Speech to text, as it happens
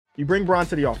You bring Bron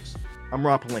to the office. I'm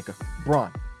Rob Pelinka.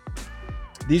 Bron,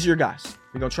 these are your guys.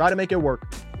 We're going to try to make it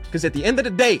work. Because at the end of the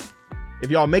day,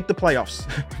 if y'all make the playoffs,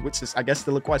 which is, I guess,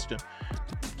 still a question,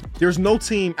 there's no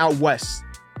team out west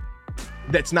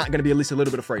that's not going to be at least a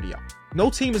little bit afraid of y'all. No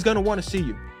team is going to want to see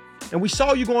you. And we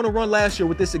saw you go on a run last year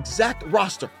with this exact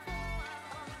roster.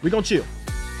 We're going to chill.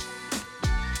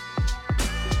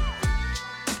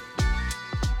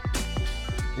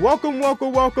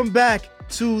 Welcome back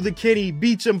to the Kenny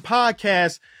Beecham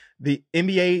podcast, the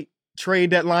NBA trade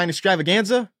deadline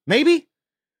extravaganza, maybe?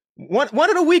 One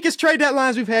of the weakest trade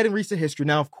deadlines we've had in recent history.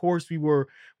 Now, of course, we're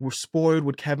spoiled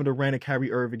with Kevin Durant and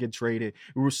Kyrie Irving get traded.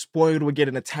 We were spoiled with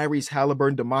getting a Tyrese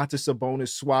Halliburton, Domantas Sabonis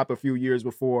swap a few years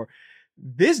before.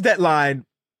 This deadline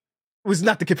was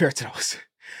not to compare to those.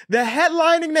 The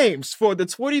headlining names for the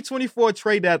 2024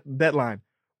 trade deadline: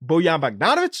 Bojan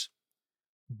Bogdanovic,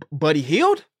 Buddy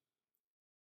Hield,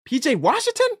 PJ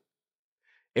Washington.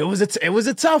 It was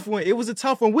a tough one. It was a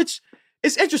tough one, which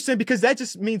is interesting because that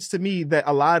just means to me that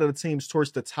a lot of the teams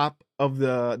towards the top of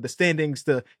the standings,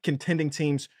 the contending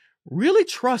teams, really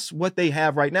trust what they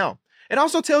have right now. It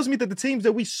also tells me that the teams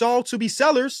that we saw to be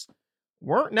sellers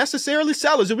weren't necessarily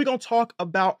sellers. And we're going to talk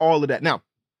about all of that. Now,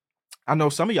 I know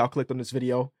some of y'all clicked on this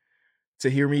video to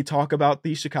hear me talk about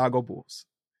the Chicago Bulls.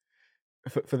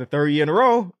 For the third year in a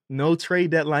row, no trade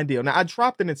deadline deal. Now, I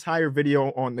dropped an entire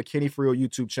video on the Kenny Friel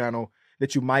YouTube channel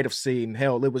that you might have seen.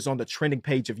 Hell, it was on the trending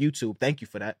page of YouTube. Thank you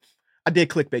for that. I did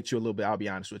clickbait you a little bit, I'll be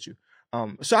honest with you.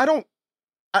 So I don't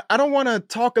want to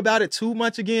talk about it too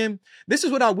much again. This is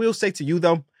what I will say to you,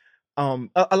 though.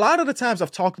 A lot of the times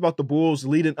I've talked about the Bulls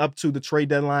leading up to the trade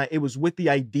deadline, it was with the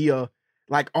idea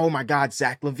like, oh my God,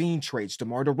 Zach LaVine trades,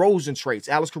 DeMar DeRozan trades,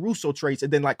 Alex Caruso trades,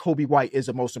 and then like Kobe White is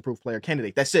a most improved player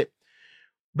candidate. That's it.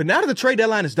 But now that the trade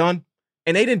deadline is done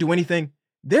and they didn't do anything,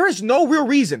 there is no real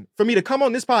reason for me to come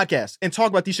on this podcast and talk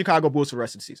about these Chicago Bulls for the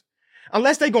rest of the season.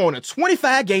 Unless they go on a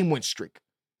 25-game win streak.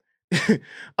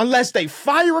 Unless they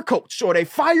fire a coach or they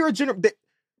fire a general.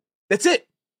 That's it.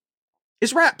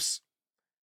 It's wraps.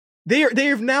 They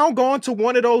have now gone to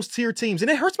one of those tier teams. And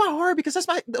it hurts my heart because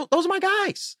those are my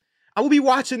guys. I will be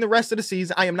watching the rest of the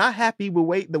season. I am not happy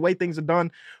with the way things are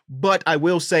done. But I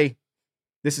will say,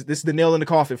 This is the nail in the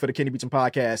coffin for the Kenny Beecham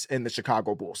podcast and the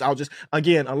Chicago Bulls. I'll just,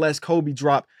 again, unless Kobe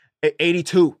dropped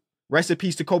 82, rest in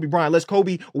peace to Kobe Bryant. Unless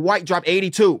Kobe White dropped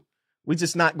 82, we're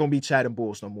just not going to be chatting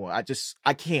Bulls no more.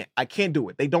 I can't do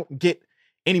it. They don't get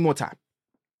any more time.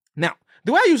 Now,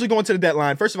 the way I usually go into the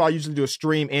deadline, first of all, I usually do a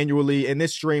stream annually, and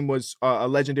this stream was a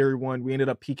legendary one. We ended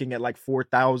up peaking at like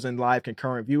 4,000 live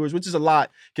concurrent viewers, which is a lot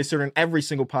considering every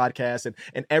single podcast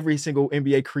and every single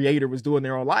NBA creator was doing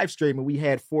their own live stream, and we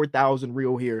had 4,000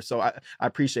 real here, so I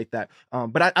appreciate that.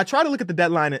 But I try to look at the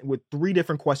deadline with three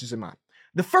different questions in mind.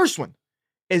 The first one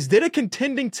is, did a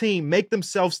contending team make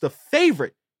themselves the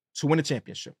favorite to win a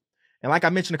championship? And like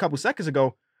I mentioned a couple seconds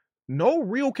ago, no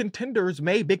real contenders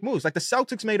made big moves. Like the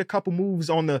Celtics made a couple moves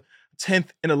on the 10th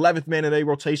and 11th man of their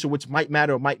rotation, which might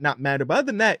matter or might not matter. But other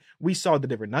than that, we saw the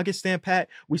Denver Nuggets stand pat.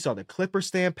 We saw the Clippers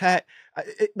stand pat.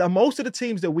 Most of the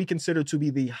teams that we consider to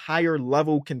be the higher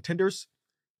level contenders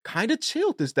kind of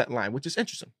chilled this deadline, which is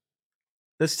interesting.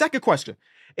 The second question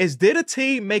is, did a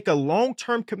team make a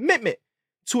long-term commitment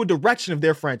to a direction of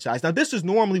their franchise? Now, this is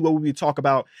normally what we would talk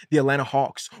about the Atlanta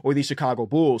Hawks or the Chicago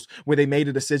Bulls, where they made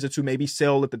a decision to maybe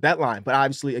sell at the deadline. But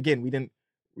obviously, again, we didn't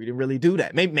really do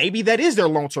that. Maybe that is their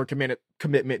long-term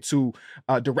commitment to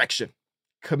direction,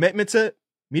 commitment to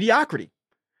mediocrity.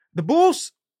 The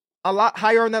Bulls, a lot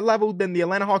higher on that level than the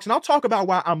Atlanta Hawks. And I'll talk about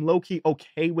why I'm low-key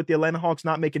okay with the Atlanta Hawks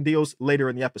not making deals later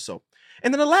in the episode.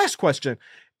 And then the last question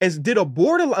is, did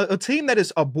a team that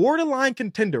is a borderline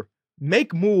contender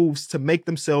make moves to make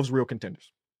themselves real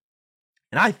contenders?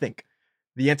 And I think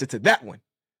the answer to that one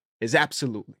is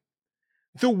absolutely.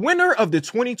 The winner of the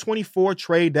 2024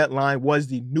 trade deadline was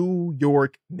the New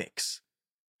York Knicks.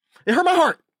 It hurt my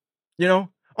heart, you know.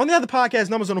 On the other podcast,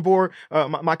 Numbers on the Board,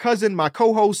 my cousin, my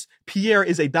co-host, Pierre,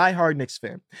 is a diehard Knicks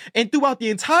fan. And throughout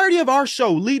the entirety of our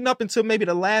show, leading up until maybe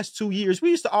the last 2 years, we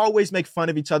used to always make fun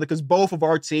of each other because both of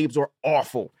our teams were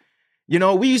awful. You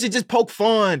know, we used to just poke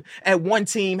fun at one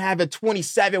team having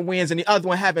 27 wins and the other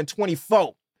one having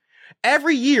 24.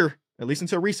 Every year, at least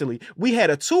until recently, we had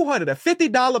a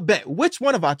 $250 bet which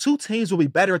one of our two teams will be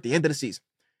better at the end of the season.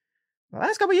 The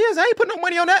last couple of years, I ain't put no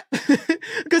money on that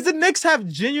because the Knicks have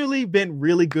genuinely been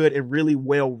really good and really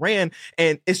well ran,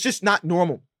 and it's just not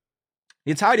normal.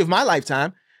 The entirety of my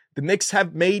lifetime, the Knicks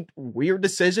have made weird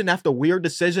decision after weird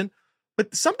decision,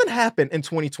 but something happened in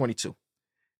 2022.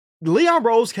 Leon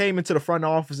Rose came into the front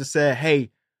office and said,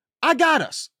 hey, I got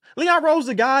us. Leon Rose,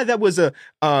 the guy that was a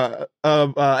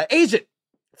agent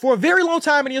for a very long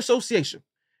time in the association.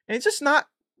 And it's just not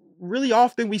really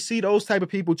often we see those type of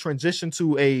people transition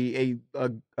to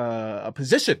a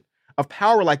position of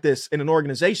power like this in an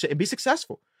organization and be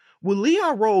successful. Well,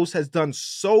 Leon Rose has done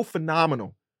so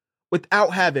phenomenal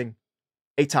without having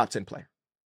a top 10 player.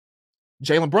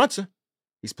 Jalen Brunson,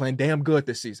 he's playing damn good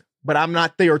this season, but I'm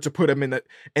not there to put him in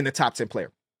the top 10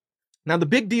 player. Now, the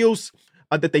big deals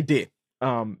that they did,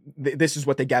 this is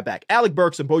what they got back. Alec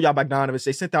Burks and Bojan Bogdanovic,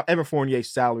 they sent out Evan Fournier's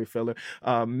salary filler,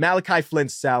 Malachi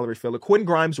Flynt's salary filler, Quentin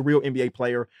Grimes, a real NBA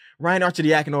player, Ryan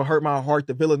Arcidiacono hurt my heart.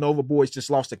 The Villanova boys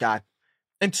just lost a guy.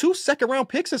 And 2 second-round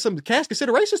picks and some cash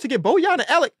considerations to get Bojan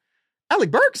and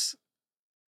Alec Burks.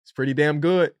 It's pretty damn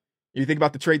good. You think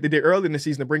about the trade they did early in the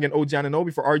season to bring in OG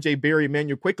Anunoby for RJ Barry,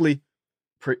 Emmanuel Quickley,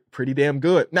 pretty damn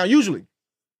good. Now, usually,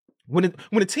 when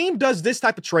a team does this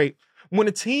type of trade, when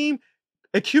a team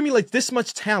accumulates this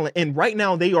much talent, and right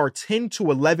now they are 10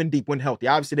 to 11 deep when healthy.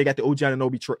 Obviously, they got the OG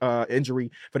Anunoby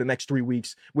injury for the next 3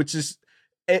 weeks, which is,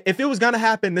 if it was going to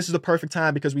happen, this is the perfect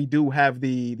time because we do have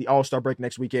the All-Star break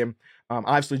next weekend.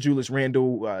 Obviously, Julius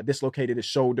Randle dislocated his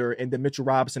shoulder, and then Mitchell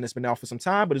Robinson has been out for some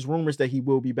time, but there's rumors that he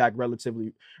will be back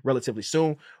relatively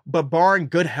soon. But barring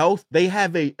good health, they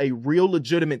have a real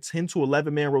legitimate 10 to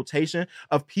 11-man rotation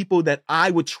of people that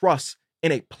I would trust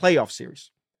in a playoff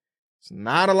series. It's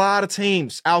not a lot of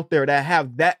teams out there that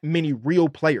have that many real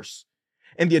players.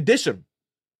 And the addition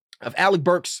of Alec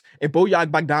Burks and Bojan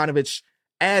Bogdanovic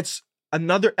adds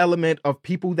another element of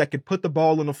people that could put the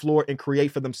ball on the floor and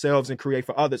create for themselves and create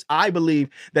for others. I believe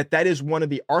that is one of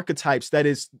the archetypes that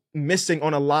is missing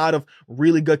on a lot of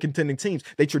really good contending teams.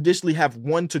 They traditionally have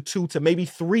 1 to 2 to maybe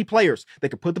 3 players that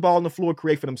can put the ball on the floor,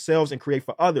 create for themselves and create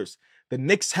for others. The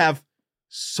Knicks have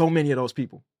so many of those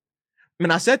people. I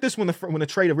mean, I said this when the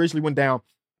trade originally went down.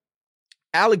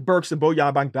 Alec Burks and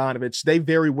Bojan Bogdanovic, they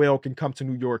very well can come to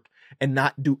New York and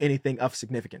not do anything of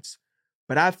significance.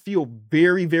 But I feel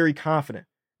very, very confident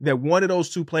that one of those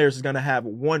 2 players is going to have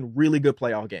one really good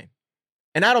playoff game.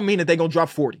 And I don't mean that they're going to drop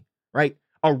 40, right?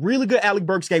 A really good Alec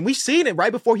Burks game. We've seen it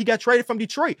right before he got traded from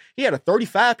Detroit. He had a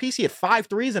 35 piece. He had 5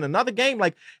 threes in another game.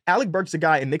 Like, Alec Burks, a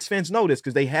guy, and Knicks fans know this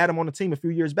because they had him on the team a few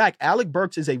years back. Alec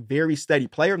Burks is a very steady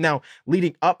player. Now,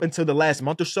 leading up until the last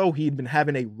month or so, he had been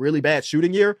having a really bad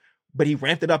shooting year, but he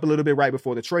ramped it up a little bit right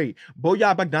before the trade.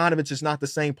 Bojan Bogdanovic is not the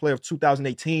same player of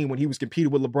 2018 when he was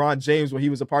competing with LeBron James when he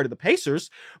was a part of the Pacers,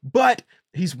 but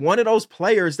he's one of those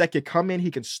players that can come in,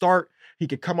 he can start, he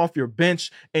can come off your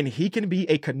bench, and he can be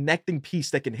a connecting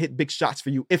piece that can hit big shots for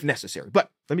you if necessary.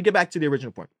 But let me get back to the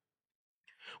original point.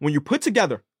 When you put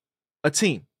together a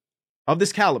team of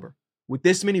this caliber with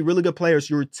this many really good players,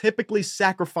 you're typically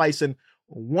sacrificing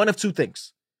one of 2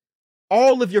 things: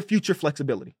 all of your future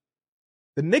flexibility.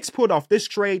 The Knicks pulled off this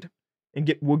trade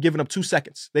and were giving up 2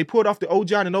 seconds. They pulled off the OG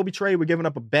Anunoby trade. We're giving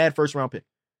up a bad first-round pick.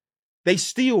 They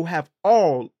still have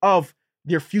all of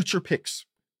their future picks.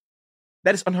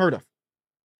 That is unheard of.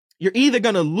 You're either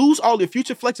going to lose all your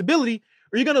future flexibility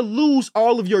or you're going to lose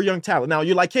all of your young talent. Now,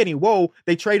 you're like, Kenny, whoa,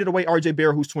 they traded away RJ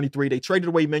Barrett, who's 23. They traded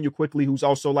away Emmanuel Quickley, who's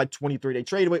also like 23. They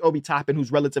traded away Obi Toppin,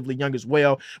 who's relatively young as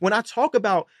well. When I talk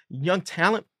about young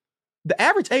talent, the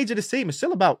average age of this team is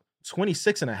still about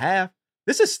 26 and a half.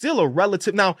 This is still a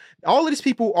relative. Now, all of these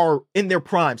people are in their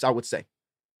primes, I would say,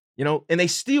 and they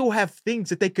still have things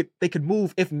that they could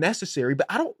move if necessary, but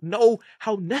I don't know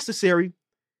how necessary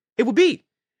it would be.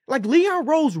 Like, Leon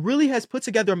Rose really has put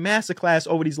together a masterclass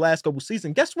over these last couple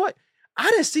seasons. Guess what? I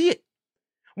didn't see it.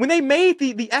 When they made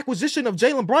the acquisition of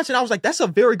Jalen Brunson, I was like, that's a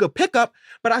very good pickup.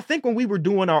 But I think when we were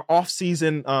doing our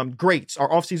offseason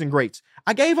grades,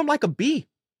 I gave him like a B.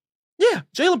 Yeah,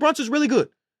 Jalen Brunson's really good.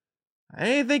 I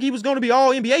didn't think he was going to be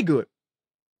all NBA good.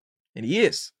 And he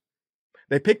is.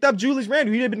 They picked up Julius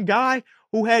Randle. He had been a guy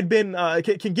who had been,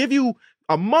 can give you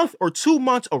a month or 2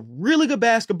 months of really good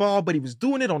basketball, but he was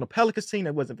doing it on a Pelicans team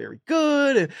that wasn't very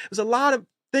good. And there's a lot of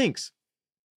things.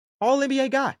 All NBA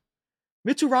guy.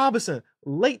 Mitchell Robinson,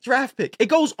 late draft pick. It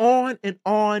goes on and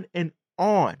on and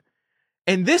on.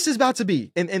 And this is about to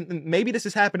be, and maybe this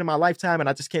has happened in my lifetime and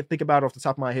I just can't think about it off the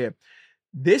top of my head.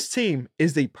 This team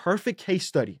is the perfect case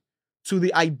study to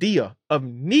the idea of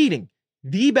needing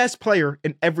the best player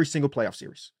in every single playoff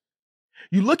series.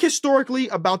 You look historically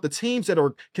about the teams that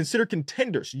are considered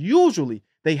contenders. Usually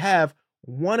they have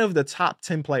one of the top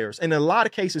 10 players. And in a lot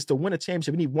of cases, to win a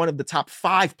championship, you need one of the top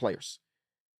 5 players.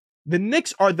 The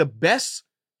Knicks are the best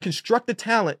constructed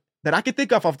talent that I can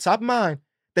think of off the top of mine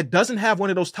that doesn't have one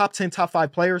of those top 10, top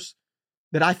 5 players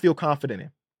that I feel confident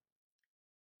in.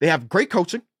 They have great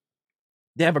coaching.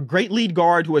 They have a great lead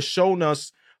guard who has shown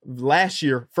us last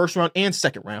year, first round and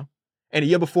second round. And the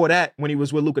year before that, when he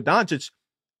was with Luka Doncic,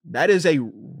 that is a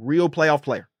real playoff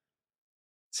player.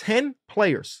 10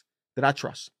 players that I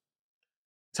trust.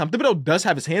 Tom Thibodeau does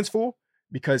have his hands full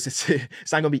because it's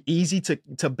not going to be easy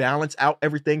to balance out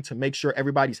everything to make sure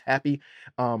everybody's happy.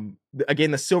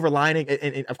 Again, the silver lining,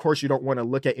 and of course you don't want to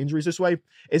look at injuries this way,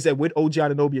 is that with OG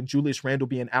Anunoby and Julius Randle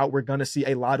being out, we're going to see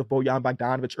a lot of Bojan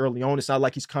Bogdanovic early on. It's not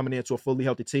like he's coming into a fully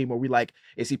healthy team where we like,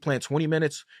 is he playing 20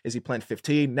 minutes? Is he playing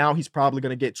 15? Now he's probably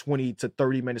going to get 20 to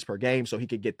 30 minutes per game, so he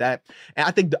could get that.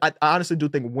 And I honestly do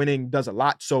think winning does a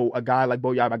lot. So a guy like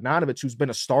Bojan Bogdanovic, who's been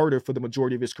a starter for the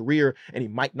majority of his career, and he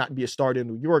might not be a starter in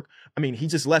New York, I mean, he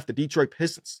just left the Detroit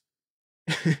Pistons.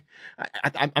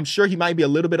 I'm sure he might be a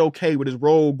little bit okay with his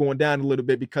role going down a little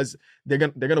bit because they're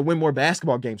gonna win more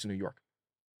basketball games in New York.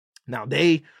 Now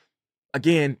they,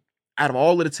 again, out of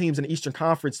all of the teams in the Eastern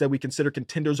Conference that we consider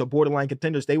contenders or borderline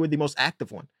contenders, they were the most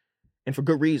active one, and for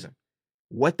good reason.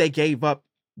 What they gave up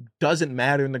doesn't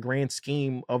matter in the grand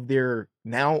scheme of their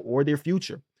now or their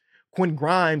future. Quentin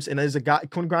Grimes, a guy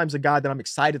that I'm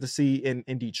excited to see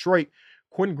in Detroit.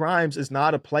 Quentin Grimes is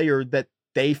not a player that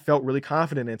they felt really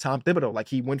confident in. Tom Thibodeau, like,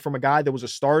 he went from a guy that was a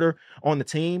starter on the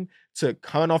team to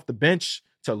coming off the bench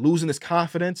to losing his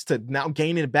confidence to now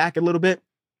gaining it back a little bit.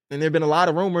 And there have been a lot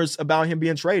of rumors about him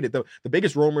being traded. The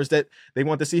biggest rumor is that they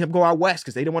want to see him go out west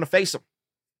because they didn't want to face him.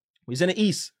 He's in the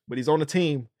East, but he's on a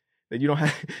team that you don't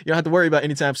have to worry about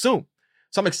anytime soon.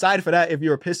 So I'm excited for that. If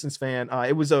you're a Pistons fan,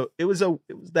 it was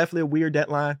definitely a weird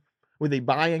deadline. Were they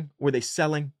buying? Were they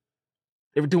selling?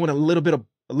 They were doing a little bit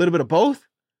of both.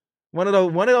 One of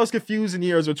those confusing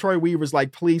years where Troy Weaver's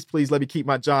like, please let me keep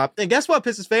my job. And guess what,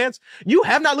 Pistons fans? You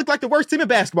have not looked like the worst team in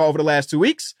basketball over the last 2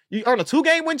 weeks. You're on a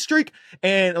 2-game win streak.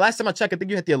 And last time I checked, I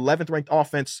think you had the 11th ranked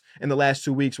offense in the last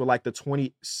 2 weeks with like the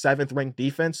 27th ranked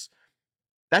defense.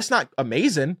 That's not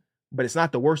amazing, but it's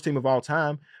not the worst team of all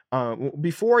time.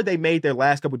 Before they made their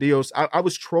last couple deals, I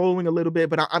was trolling a little bit,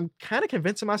 but I'm kind of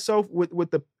convincing myself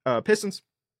with the Pistons.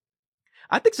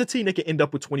 I think it's a team that can end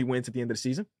up with 20 wins at the end of the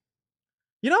season.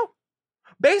 You know?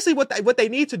 Basically, what they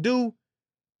need to do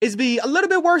is be a little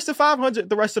bit worse than 500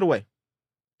 the rest of the way.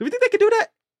 Do we think they can do that?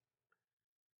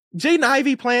 Jaden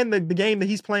Ivey playing the game that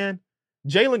he's playing.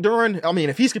 Jalen Duren, I mean,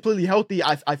 if he's completely healthy,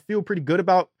 I feel pretty good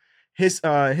about his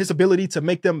ability to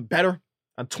make them better.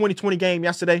 A 2020 game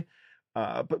yesterday.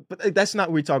 But that's not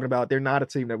what we're talking about. They're not a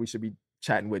team that we should be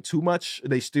chatting with too much.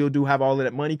 They still do have all of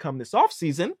that money come this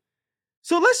offseason.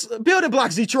 So let's building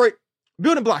blocks, Detroit.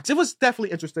 Building blocks. It was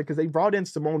definitely interesting because they brought in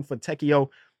Simone Fontecchio.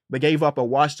 They gave up a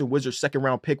Washington Wizards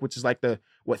second-round pick, which is like the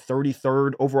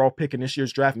 33rd overall pick in this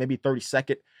year's draft, maybe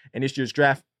 32nd in this year's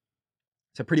draft,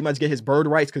 to pretty much get his bird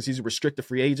rights because he's a restricted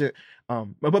free agent.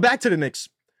 But back to the Knicks.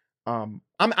 I'm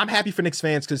happy for Knicks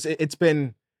fans because it's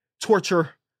been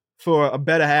torture for a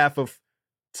better half of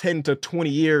 10 to 20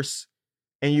 years,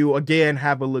 and you again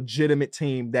have a legitimate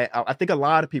team that I think a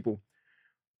lot of people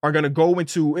are going to go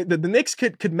into. The Knicks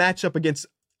could match up against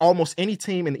almost any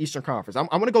team in the Eastern Conference. I'm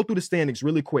going to go through the standings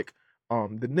really quick.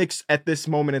 The Knicks at this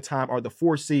moment in time are the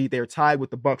 4 seed. They're tied with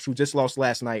the Bucks, who just lost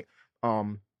last night.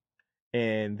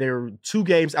 And they're 2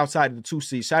 games outside of the 2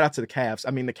 seed. Shout out to the Cavs.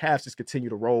 I mean, the Cavs just continue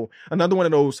to roll. Another one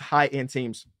of those high-end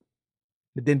teams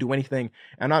that didn't do anything.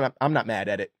 And I'm not mad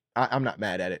at it. I'm not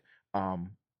mad at it.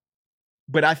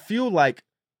 But I feel like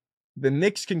the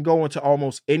Knicks can go into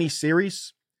almost any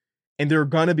series, and there are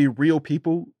going to be real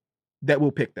people that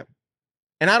will pick them.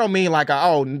 And I don't mean like,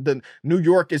 the New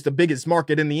York is the biggest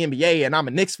market in the NBA and I'm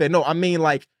a Knicks fan. No, I mean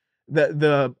like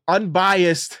the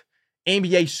unbiased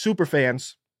NBA super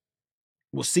fans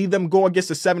will see them go against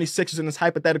the 76ers in this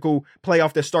hypothetical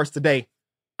playoff that starts today.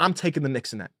 I'm taking the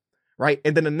Knicks in that, right?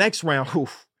 And then the next round,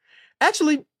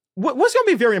 actually, what's going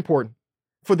to be very important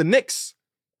for the Knicks,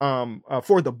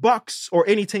 for the Bucks or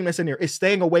any team that's in there, is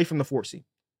staying away from the 4 seed.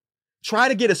 Try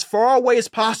to get as far away as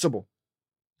possible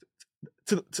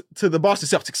to the Boston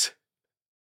Celtics.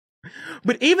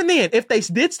 But even then, if they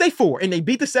did stay 4 and they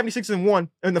beat the 76ers and won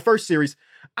in the first series,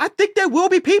 I think there will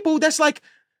be people that's like,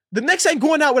 the Knicks ain't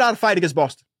going out without a fight against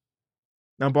Boston.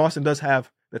 Now, Boston does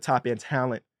have the top-end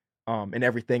talent and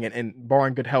everything, and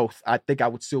barring good health, I think I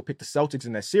would still pick the Celtics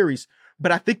in that series.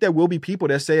 But I think there will be people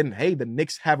that saying, hey, the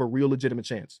Knicks have a real legitimate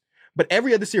chance. But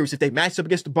every other series, if they match up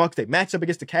against the Bucks, they match up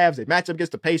against the Cavs, they match up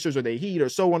against the Pacers or the Heat or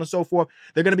so on and so forth,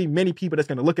 there are going to be many people that's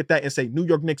going to look at that and say, New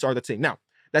York Knicks are the team. Now,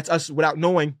 that's us without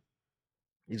knowing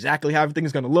exactly how everything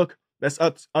is going to look. That's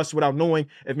us without knowing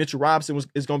if Mitchell Robinson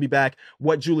is going to be back,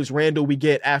 what Julius Randle we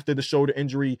get after the shoulder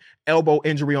injury, elbow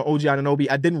injury on OG Anunoby.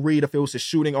 I didn't read if it was his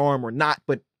shooting arm or not,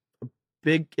 but a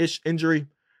big-ish injury.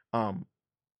 But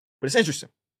it's interesting.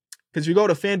 Because you go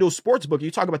to FanDuel Sportsbook, you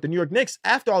talk about the New York Knicks,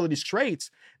 after all of these trades,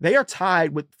 they are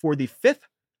tied for the 5th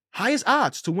highest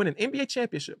odds to win an NBA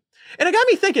championship. And it got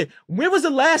me thinking, when was the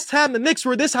last time the Knicks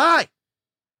were this high?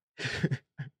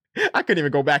 I couldn't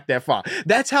even go back that far.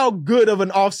 That's how good of an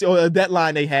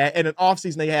deadline they had and an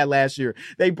offseason they had last year.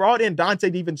 They brought in Dante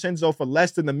DiVincenzo for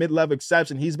less than the mid-level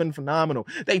exception. He's been phenomenal.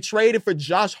 They traded for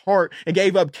Josh Hart and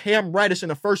gave up Cam Reddish in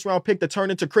a first-round pick to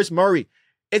turn into Chris Murray.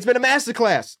 It's been a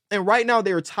masterclass. And right now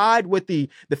they are tied with the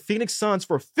Phoenix Suns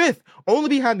for fifth, only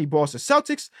behind the Boston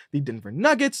Celtics, the Denver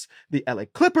Nuggets, the LA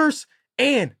Clippers,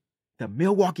 and the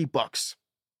Milwaukee Bucks.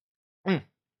 And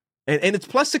it's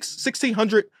plus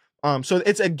 1,600. So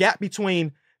it's a gap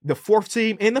between the fourth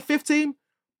team and the fifth team,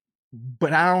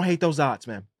 but I don't hate those odds,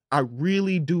 man. I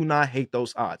really do not hate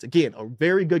those odds. Again, a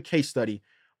very good case study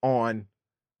on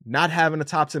not having a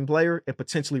top 10 player and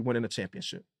potentially winning a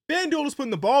championship. FanDuel is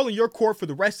putting the ball in your court for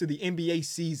the rest of the NBA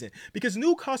season because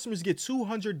new customers get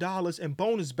 $200 in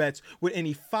bonus bets with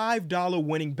any $5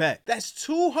 winning bet. That's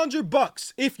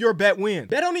 $200 if your bet wins.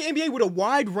 Bet on the NBA with a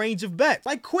wide range of bets,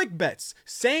 like quick bets,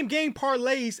 same game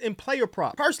parlays, and player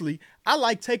props. Personally, I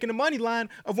like taking the money line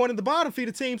of one of the bottom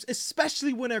feeder teams,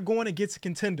 especially when they're going against a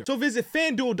contender. So visit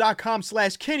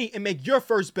FanDuel.com/Kenny and make your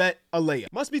first bet a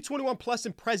layup. Must be 21 plus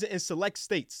and present in select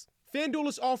states. FanDuel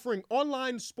is offering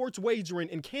online sports wagering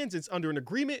in Kansas under an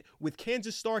agreement with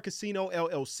Kansas Star Casino,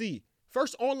 LLC.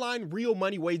 First online real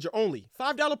money wager only.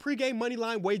 $5 pregame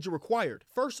moneyline wager required.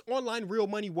 First online real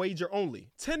money wager only.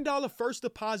 $10 first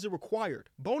deposit required.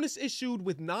 Bonus issued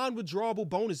with non-withdrawable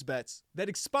bonus bets that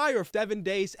expire 7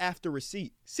 days after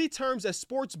receipt. See terms at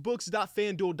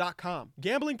sportsbooks.fanduel.com.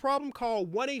 Gambling problem? Call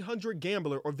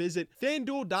 1-800-GAMBLER or visit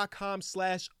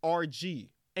fanduel.com/RG.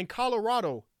 In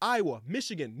Colorado, Iowa,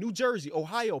 Michigan, New Jersey,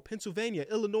 Ohio, Pennsylvania,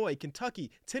 Illinois,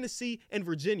 Kentucky, Tennessee, and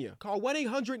Virginia. Call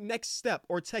 1-800-NEXT-STEP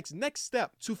or text NEXT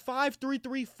STEP to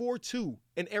 53342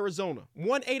 in Arizona.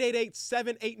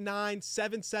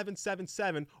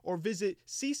 1-888-789-7777 or visit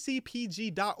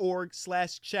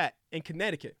ccpg.org/chat in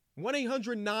Connecticut.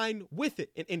 1-800-9-WITH-IT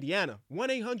in Indiana.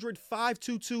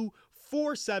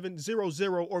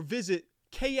 1-800-522-4700 or visit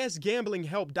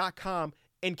ksgamblinghelp.com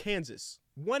in Kansas.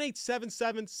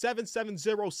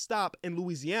 1-877-770-STOP in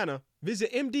Louisiana.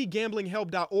 Visit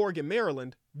mdgamblinghelp.org in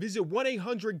Maryland. Visit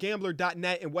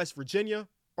 1-800-GAMBLER.net in West Virginia.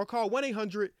 Or call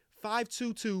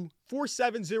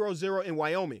 1-800-522-4700 in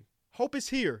Wyoming. Hope is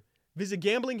here. Visit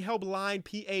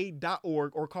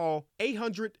gamblinghelplinepa.org or call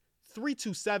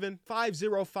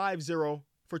 800-327-5050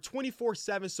 for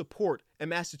 24/7 support in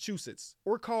Massachusetts.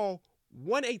 Or call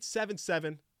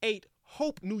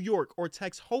 1-877-8-HOPE-NEW YORK or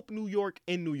text HOPE New York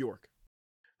in New York.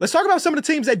 Let's talk about some of the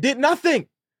teams that did nothing.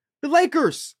 The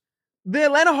Lakers, the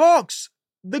Atlanta Hawks,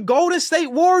 the Golden State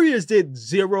Warriors did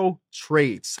 0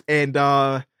 trades. And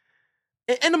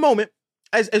in a moment,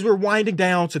 as we're winding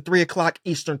down to 3 o'clock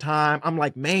Eastern time, I'm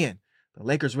like, man, the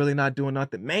Lakers really not doing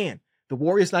nothing. Man, the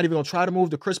Warriors not even going to try to move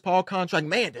the Chris Paul contract.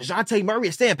 Man, DeJounte Murray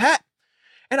is staying pat.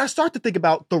 And I start to think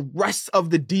about the rest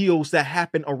of the deals that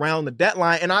happen around the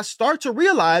deadline. And I start to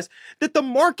realize that the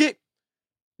market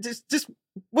just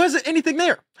wasn't anything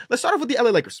there. Let's start off with the LA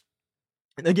Lakers.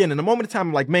 And again, in a moment of time,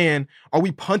 I'm like, man, are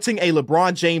we punting a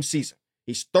LeBron James season?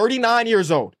 He's 39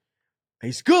 years old.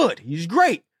 He's good. He's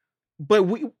great. But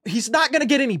he's not going to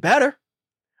get any better.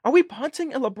 Are we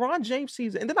punting a LeBron James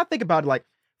season? And then I think about it like,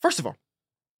 first of all,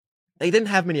 they didn't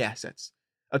have many assets.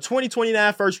 A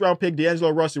 2029 first-round pick, D'Angelo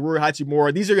Russell, Rui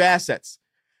Hachimura, these are your assets.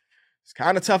 It's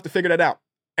kind of tough to figure that out.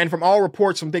 And from all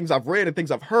reports, from things I've read and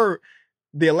things I've heard,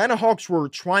 the Atlanta Hawks were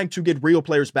trying to get real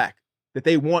players back that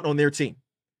they want on their team.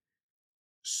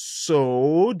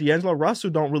 So D'Angelo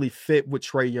Russell don't really fit with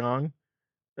Trae Young.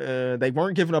 They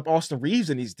weren't giving up Austin Reeves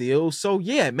in these deals. So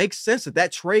yeah, it makes sense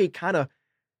that trade kind of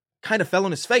fell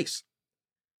on his face.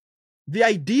 The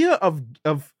idea of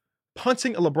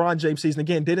punting a LeBron James season,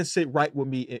 again, didn't sit right with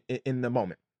me in the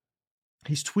moment.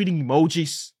 He's tweeting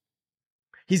emojis.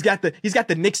 He's got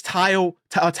the Knicks towel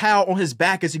on his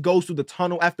back as he goes through the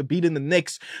tunnel after beating the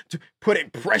Knicks to put in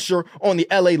pressure on the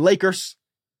LA Lakers.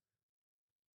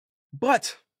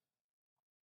 But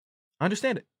I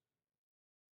understand it.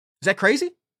 Is that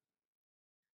crazy?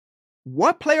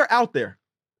 What player out there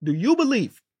do you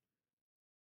believe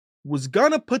was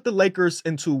gonna put the Lakers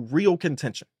into real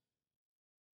contention?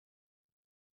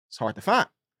 It's hard to find.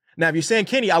 Now, if you're saying,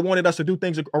 Kenny, I wanted us to do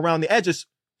things around the edges,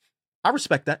 I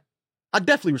respect that. I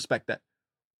definitely respect that.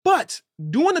 But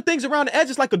doing the things around the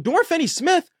edges like a Dorian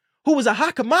Finney-Smith, who was a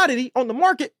hot commodity on the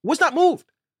market, was not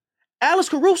moved. Alex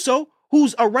Caruso,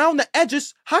 who's around the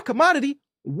edges, hot commodity,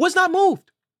 was not moved.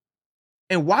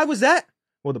 And why was that?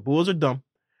 Well, the Bulls are dumb.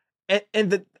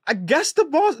 And I guess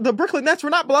the Brooklyn Nets were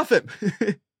not bluffing.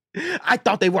 I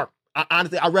thought they were.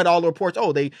 Honestly, I read all the reports.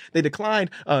 Oh, they declined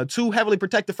 2 heavily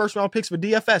protected first round picks for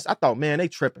DFS. I thought, man, they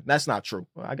tripping. That's not true.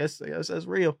 Well, I guess that's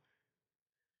real.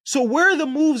 So where are the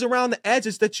moves around the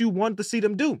edges that you want to see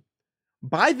them do?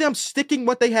 By them sticking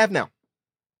what they have now.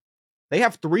 They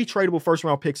have 3 tradable first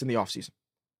round picks in the offseason.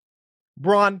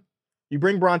 Bron, you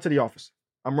bring Bron to the office.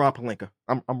 I'm Rob Pelinka.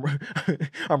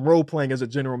 I'm role playing as a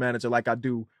general manager like I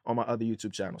do on my other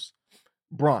YouTube channels.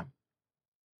 Bron,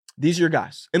 these are your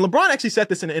guys. And LeBron actually said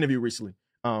this in an interview recently.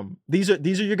 These are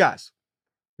your guys.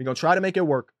 We're gonna try to make it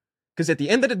work. Because at the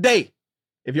end of the day,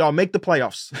 if y'all make the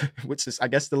playoffs, which is, I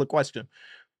guess, still a question,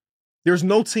 there's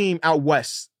no team out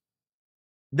west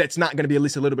that's not gonna be at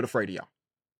least a little bit afraid of y'all.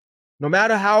 No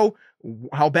matter how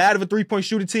bad of a 3-point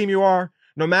shooting team you are,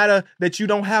 no matter that you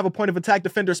don't have a point of attack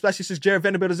defender, especially since Jared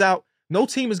Vanderbilt is out, no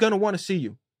team is going to want to see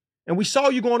you. And we saw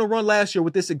you go on a run last year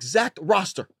with this exact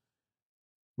roster.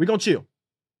 We're going to chill.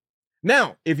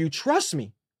 Now, if you trust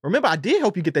me, remember, I did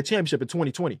help you get that championship in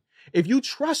 2020. If you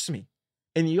trust me,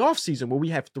 in the offseason where we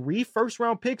have 3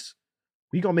 first-round picks,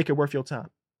 we're going to make it worth your time.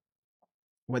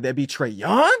 Whether that be Trae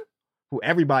Young, who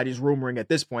everybody's rumoring at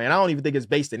this point, and I don't even think it's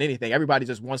based in anything. Everybody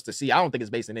just wants to see. I don't think it's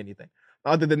based in anything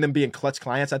other than them being clutch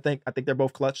clients. I think they're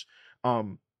both clutch.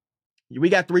 We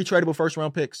got 3 tradable first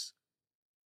round picks.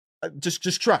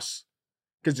 Just trust,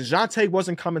 because DeJounte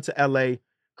wasn't coming to LA.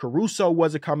 Caruso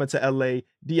wasn't coming to LA.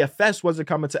 DFS wasn't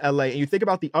coming to LA. And you think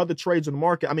about the other trades on the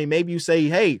market. I mean, maybe you say,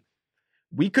 hey,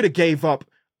 we could have gave up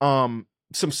some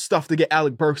stuff to get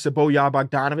Alec Burks and Bojan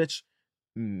Bogdanovic.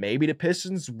 Maybe the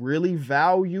Pistons really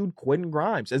valued Quentin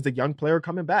Grimes as the young player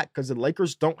coming back, because the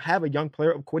Lakers don't have a young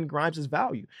player of Quentin Grimes'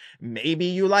 value. Maybe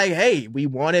you like, hey, we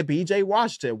wanted PJ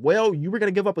Washington. Well, you were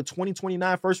going to give up a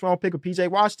 2029 first round pick of PJ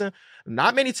Washington.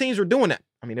 Not many teams were doing that.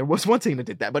 I mean, there was one team that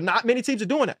did that, but not many teams are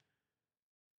doing that.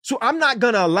 So I'm not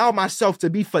going to allow myself to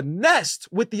be finessed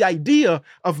with the idea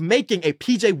of making a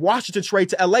PJ Washington trade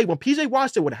to LA when PJ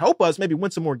Washington would help us maybe win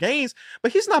some more games,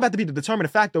 but he's not about to be the determining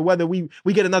factor whether we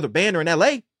get another banner in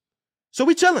LA. So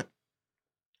we chilling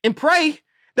and pray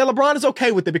that LeBron is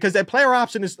okay with it, because that player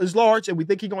option is large and we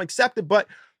think he's going to accept it, but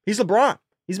he's LeBron.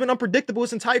 He's been unpredictable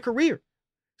his entire career.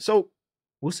 So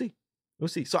we'll see. We'll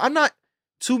see. So I'm not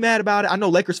too mad about it. I know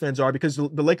Lakers fans are, because the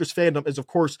Lakers fandom is, of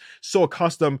course, so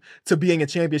accustomed to being in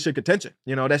championship contention.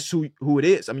 You know, that's who it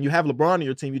is. I mean, you have LeBron on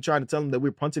your team. You're trying to tell them that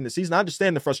we're punting the season. I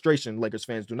understand the frustration, Lakers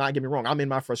fans. Do not get me wrong. I'm in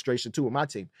my frustration, too, with my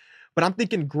team. But I'm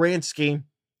thinking grand scheme,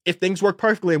 if things work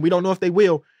perfectly, and we don't know if they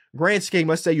will, grand scheme,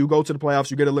 let's say you go to the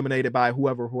playoffs, you get eliminated by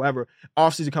whoever,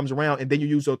 offseason comes around, and then you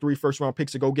use those 3 first-round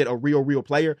picks to go get a real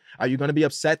player. Are you going to be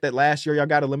upset that last year y'all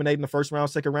got eliminated in the first round,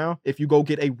 second round? If you go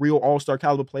get a real all-star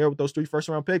caliber player with those 3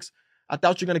 first-round picks, I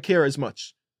doubt you're going to care as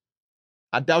much.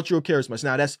 I doubt you'll care as much.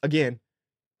 Now, that's, again,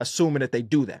 assuming that they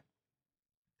do that.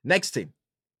 Next team,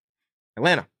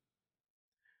 Atlanta.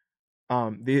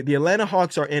 The Atlanta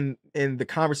Hawks are in the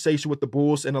conversation with the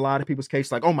Bulls in a lot of people's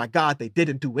case, like, oh my God, they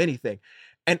didn't do anything.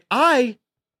 And I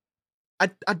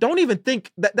don't even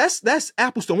think that's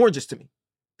apples to oranges to me.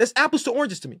 That's apples to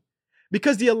oranges to me.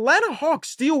 Because the Atlanta Hawks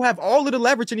still have all of the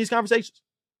leverage in these conversations.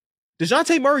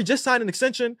 DeJounte Murray just signed an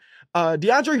extension.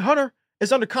 DeAndre Hunter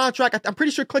is under contract. I'm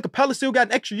pretty sure Clint Capella still got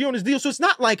an extra year on his deal. So it's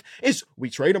not like it's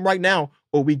we trade him right now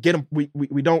or we get him.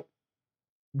 We don't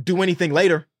do anything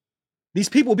later. These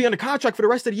people will be under contract for the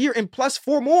rest of the year and plus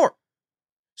 4 more.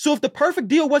 So if the perfect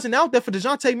deal wasn't out there for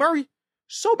DeJounte Murray,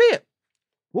 so be it.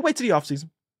 We'll wait till the offseason.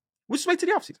 We'll just wait till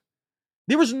the offseason.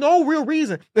 There is no real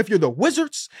reason, if you're the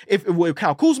Wizards, if with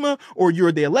Kyle Kuzma, or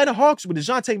you're the Atlanta Hawks with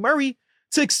DeJounte Murray,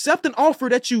 to accept an offer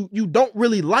that you don't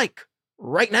really like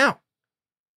right now.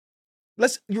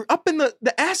 You're up in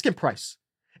the asking price.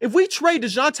 If we trade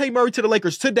DeJounte Murray to the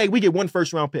Lakers today, we get 1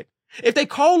 first-round pick. If they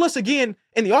call us again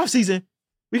in the offseason,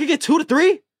 we could get 2 to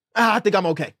 3. I think I'm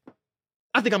okay.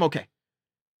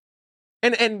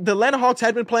 And the Atlanta Hawks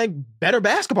had been playing better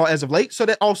basketball as of late, so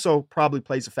that also probably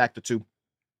plays a factor too.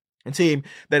 A team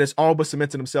that has all but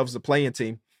cemented themselves as a play-in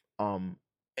team.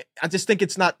 I just think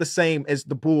it's not the same as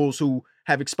the Bulls, who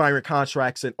have expiring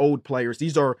contracts and old players.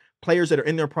 These are players that are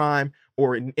in their prime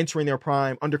or entering their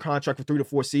prime, under contract for 3 to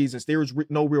 4 seasons. There is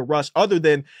no real rush, other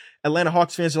than Atlanta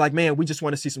Hawks fans are like, man, we just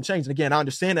want to see some change. And again, I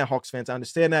understand that, Hawks fans. I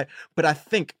understand that. But I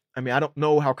don't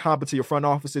know how competent your front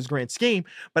office is grand scheme,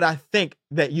 but I think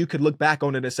that you could look back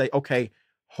on it and say, okay,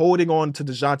 holding on to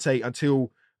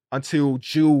DeJounte until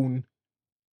June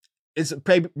is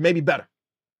maybe better.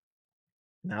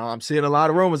 Now, I'm seeing a lot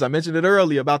of rumors. I mentioned it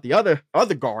earlier about the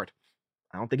other guard.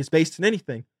 I don't think it's based in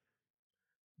anything.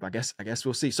 But I guess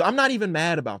we'll see. So I'm not even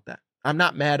mad about that. I'm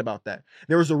not mad about that.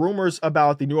 There was the rumors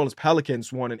about the New Orleans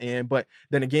Pelicans wanting in, but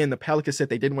then again, the Pelicans said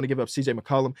they didn't want to give up CJ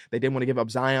McCollum. They didn't want to give up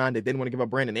Zion. They didn't want to give up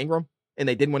Brandon Ingram, and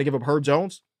they didn't want to give up Herb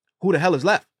Jones. Who the hell is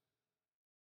left?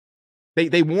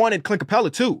 They wanted Clint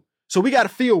Capella too. So we got to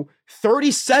feel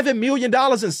 $37 million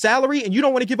in salary, and you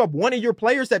don't want to give up one of your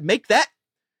players that make that?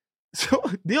 So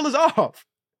deal is off.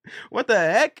 What the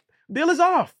heck? Deal is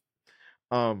off.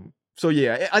 So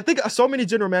yeah, I think so many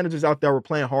general managers out there were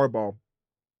playing hardball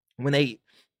when they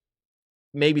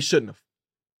maybe shouldn't have.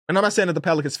 And I'm not saying that the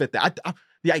Pelicans fit that.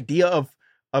 The idea of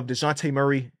DeJounte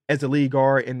Murray as the lead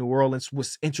guard in New Orleans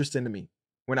was interesting to me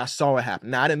when I saw it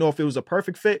happen. Now, I didn't know if it was a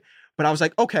perfect fit, but I was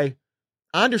like, okay,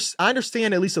 I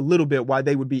understand at least a little bit why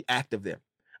they would be active there.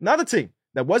 Another team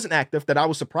that wasn't active that I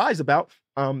was surprised about,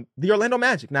 the Orlando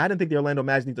Magic. Now, I didn't think the Orlando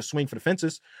Magic need to swing for the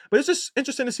fences, but it's just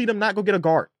interesting to see them not go get a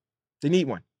guard. They need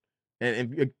one.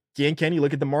 And again, Kenny,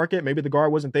 look at the market. Maybe the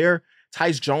guard wasn't there.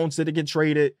 Tyus Jones didn't get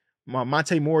traded.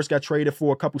 Monte Morris got traded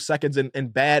for a couple seconds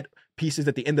and bad pieces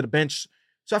at the end of the bench.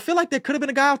 So I feel like there could have been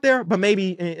a guy out there, but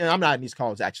maybe, and I'm not in these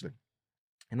calls actually.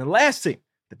 And the last team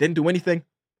that didn't do anything,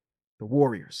 the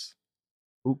Warriors.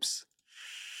 Oops.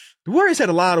 The Warriors had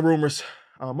a lot of rumors.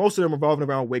 Most of them revolving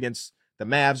around Wiggins. The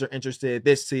Mavs are interested.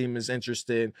 This team is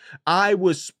interested. I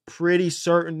was pretty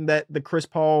certain that the Chris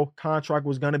Paul contract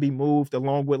was going to be moved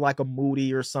along with like a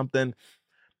Moody or something.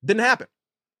 Didn't happen.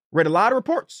 Read a lot of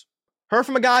reports. Heard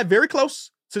from a guy very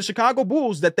close to the Chicago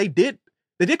Bulls that they did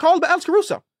call about Alex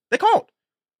Caruso. They called.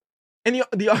 And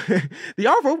the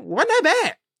offer wasn't that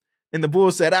bad. And the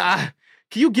Bulls said,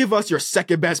 can you give us your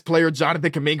second best player,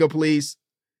 Jonathan Kuminga, please?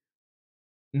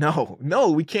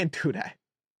 No, we can't do that.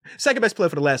 Second best player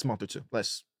for the last month or two.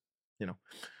 Let's,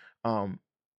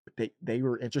 they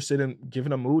were interested in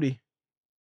giving a Moody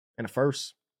and a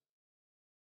first.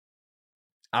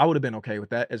 I would have been okay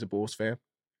with that as a Bulls fan.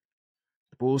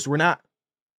 The Bulls were not.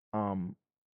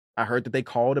 I heard that they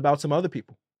called about some other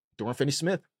people. Dorian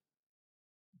Finney-Smith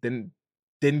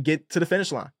didn't get to the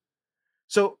finish line.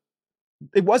 So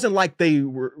it wasn't like they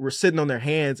were sitting on their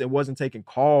hands and wasn't taking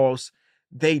calls.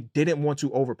 They didn't want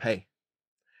to overpay.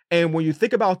 And when you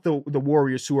think about the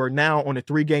Warriors, who are now on a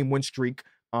 3-game win streak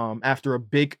after a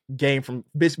big game from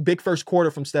big first quarter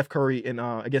from Steph Curry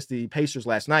against the Pacers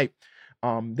last night,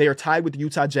 they are tied with the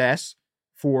Utah Jazz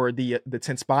for the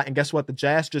 10th spot. And guess what? The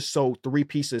Jazz just sold 3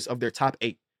 pieces of their top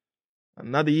 8.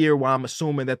 Another year where I'm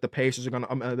assuming that the Pacers are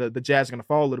the Jazz are gonna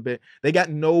fall a little bit. They got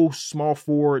no small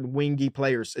forward wingy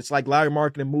players. It's like Larry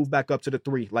Markkinen moved back up to the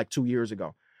 3 like 2 years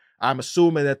ago. I'm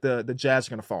assuming that the Jazz are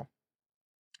gonna fall.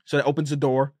 So that opens the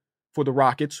door for the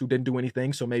Rockets, who didn't do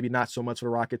anything. So maybe not so much for the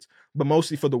Rockets, but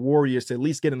mostly for the Warriors to at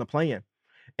least get in the play-in.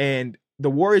 And the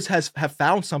Warriors have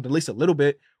found something, at least a little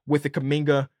bit, with the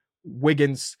Kuminga,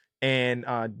 Wiggins, and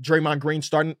Draymond Green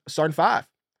starting 5.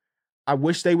 I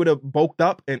wish they would have bulked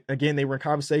up. And again, they were in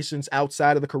conversations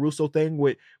outside of the Caruso thing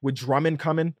with Drummond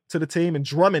coming to the team. And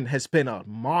Drummond has been a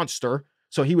monster.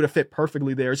 So he would have fit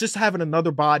perfectly there. It's just having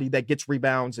another body that gets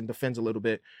rebounds and defends a little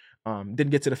bit. Didn't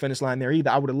get to the finish line there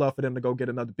either. I would have loved for them to go get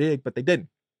another big, but they didn't.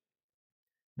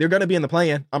 They're going to be in the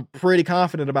play-in. I'm pretty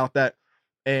confident about that.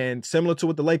 And similar to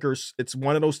with the Lakers, it's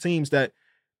one of those teams that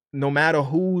no matter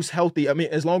who's healthy, I mean,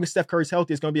 as long as Steph Curry's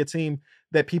healthy, it's going to be a team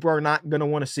that people are not going to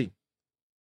want to see.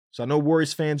 So I know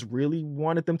Warriors fans really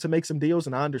wanted them to make some deals,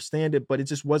 and I understand it, but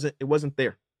it wasn't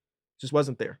there. It just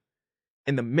wasn't there.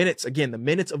 And the minutes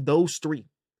of those 3,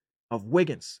 of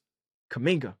Wiggins,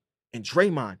 Kuminga, and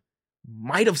Draymond,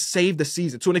 might have saved the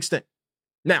season to an extent.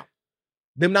 Now,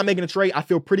 them not making a trade, I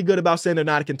feel pretty good about saying they're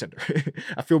not a contender.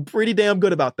 I feel pretty damn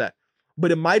good about that.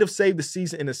 But it might have saved the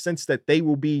season in the sense that they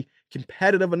will be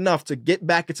competitive enough to get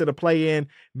back into the play-in,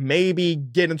 maybe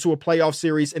get into a playoff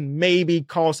series, and maybe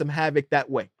cause some havoc that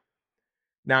way.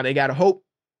 Now, they got to hope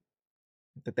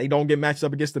that they don't get matched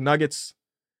up against the Nuggets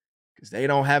because they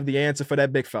don't have the answer for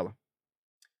that big fella.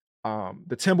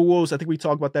 The Timberwolves, I think we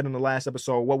talked about that in the last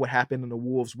episode. What would happen in the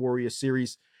Wolves-Warriors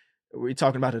series? We're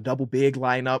talking about a double big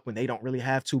lineup when they don't really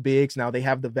have 2 bigs. Now they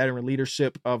have the veteran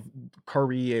leadership of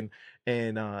Curry and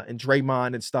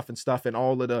Draymond and stuff and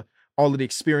all of the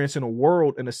experience in the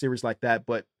world in a series like that.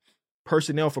 But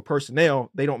personnel for personnel,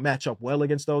 they don't match up well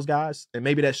against those guys, and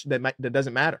maybe that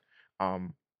doesn't matter.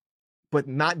 But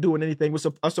not doing anything was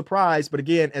a surprise. But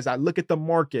again, as I look at the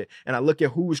market and I look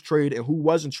at who was traded and who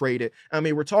wasn't traded, I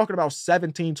mean, we're talking about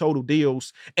 17 total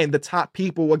deals, and the top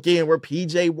people again were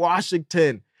PJ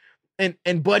Washington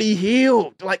and Buddy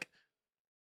Hield. Like,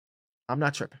 I'm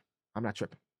not tripping.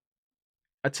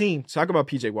 A team, talk about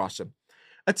PJ Washington,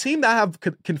 a team that I have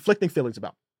conflicting feelings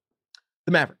about,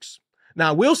 the Mavericks. Now,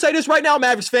 I will say this right now,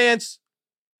 Mavericks fans,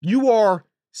 you are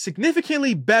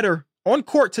significantly better on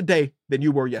court today than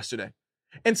you were yesterday.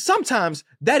 And sometimes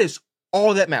that is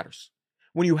all that matters.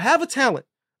 When you have a talent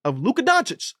of Luka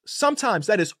Doncic, sometimes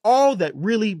that is all that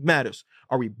really matters.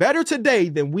 Are we better today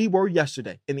than we were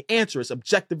yesterday? And the answer is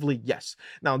objectively yes.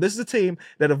 Now, this is a team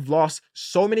that have lost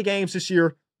so many games this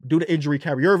year due to injury.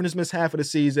 Kyrie Irving has missed half of the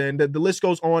season. The list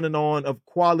goes on and on of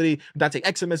quality. Dante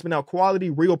Exum has been out. Quality,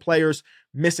 real players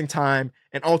missing time.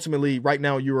 And ultimately, right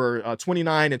now, you are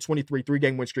 29 and 23,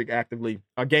 3-game win streak actively,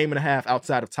 a game and a half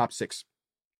outside of top 6.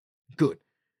 Good.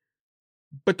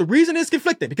 But the reason is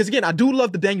conflicting because, again, I do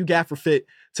love the Daniel Gafford fit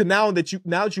to now that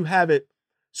you have it,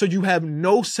 so you have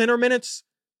no center minutes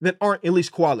that aren't at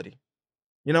least quality.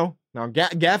 You know, now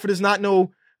Gafford is not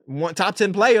no top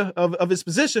 10 player of his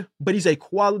position, but he's a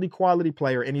quality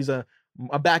player, and he's a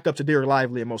backup to Dereck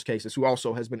Lively in most cases, who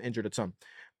also has been injured a ton.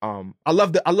 I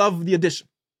love the addition.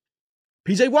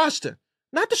 PJ Washington,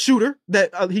 not the shooter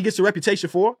that he gets a reputation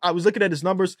for. I was looking at his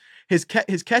numbers. His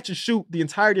catch and shoot the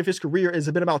entirety of his career has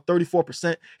been about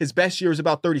 34%. His best year is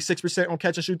about 36% on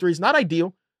catch and shoot threes. Not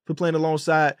ideal for playing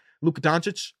alongside Luka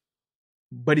Doncic,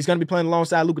 but he's going to be playing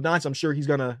alongside Luka Doncic. I'm sure he's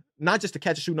going to, not just the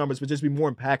catch and shoot numbers, but just be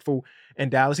more impactful in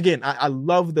Dallas. Again, I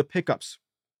love the pickups.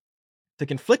 The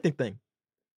conflicting thing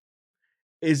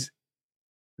is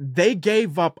they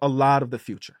gave up a lot of the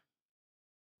future.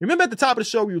 Remember at the top of the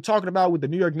show, we were talking about with the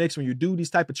New York Knicks, when you do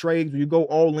these type of trades, when you go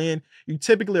all in, you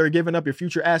typically are giving up your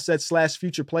future assets /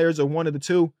 future players, or one of the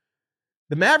two.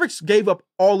 The Mavericks gave up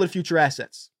all the future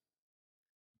assets.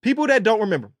 People that don't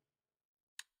remember,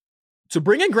 to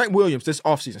bring in Grant Williams this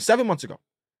offseason, 7 months ago,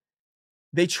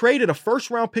 they traded a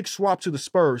first-round pick swap to the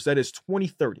Spurs that is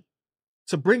 2030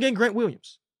 to bring in Grant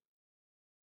Williams.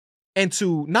 And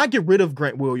to not get rid of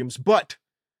Grant Williams, but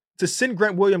to send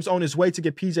Grant Williams on his way to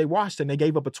get PJ Washington, they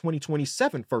gave up a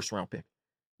 2027 first-round pick.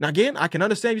 Now, again, I can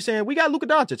understand you saying, we got Luka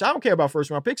Doncic. I don't care about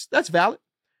first-round picks. That's valid.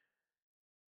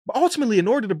 But ultimately, in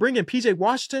order to bring in PJ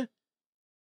Washington,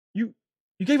 you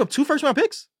gave up 2 first-round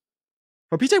picks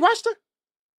for PJ Washington?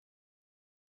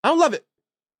 I don't love it.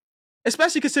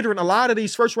 Especially considering a lot of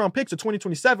these first-round picks, the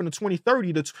 2027, the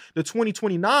 2030, the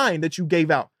 2029 that you gave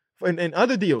out and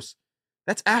other deals.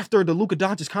 That's after the Luka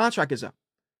Doncic contract is up.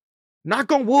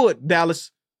 Knock on wood, Dallas.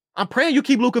 I'm praying you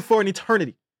keep Luka for an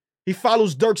eternity. He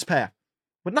follows Dirk's path.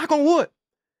 But knock on wood.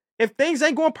 If things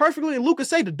ain't going perfectly and Luka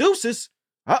say the deuces,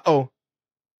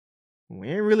 we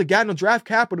ain't really got no draft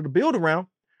capital to build around.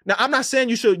 Now, I'm not saying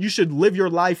you should live your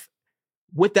life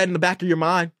with that in the back of your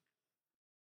mind.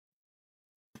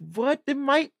 But it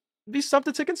might be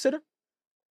something to consider.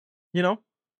 You know?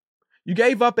 You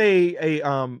gave up a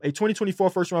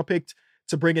 2024 first-round pick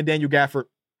to bring in Daniel Gafford.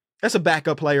 That's a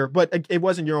backup player, but it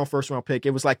wasn't your own first-round pick. It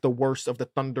was like the worst of the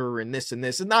Thunder and this and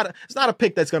this. It's not a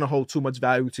pick that's going to hold too much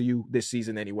value to you this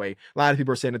season anyway. A lot of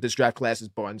people are saying that this draft class is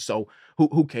bun, so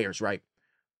who cares, right?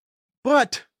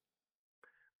 But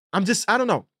I don't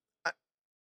know.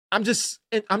 I'm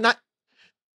not.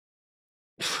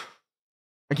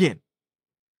 Again,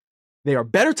 they are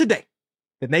better today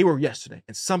than they were yesterday,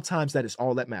 and sometimes that is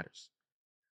all that matters.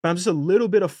 But I'm just a little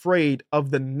bit afraid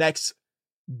of the next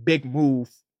big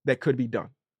move that could be done.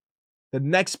 The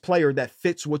next player that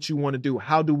fits what you want to do.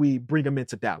 How do we bring him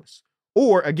into Dallas?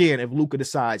 Or again, if Luka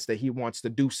decides that he wants the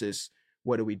deuces,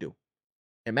 what do we do?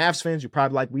 And Mavs fans, you're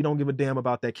probably like, we don't give a damn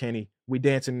about that, Kenny. We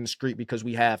dancing in the street because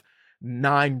we have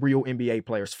 9 real NBA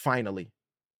players finally.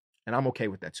 And I'm okay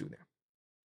with that too now.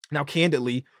 Now,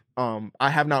 candidly, I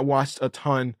have not watched a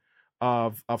ton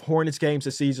of Hornets games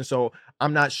this season, so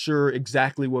I'm not sure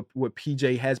exactly what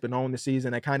PJ has been on this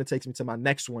season. That kind of takes me to my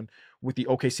next one with the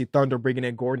OKC Thunder bringing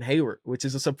in Gordon Hayward, which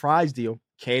is a surprise deal.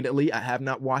 Candidly, I have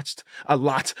not watched a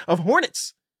lot of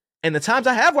Hornets. And the times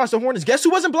I have watched the Hornets, guess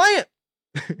who wasn't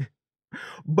playing?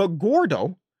 But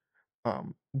Gordo,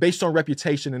 based on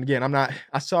reputation, and again,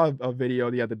 I saw a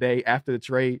video the other day after the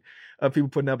trade of people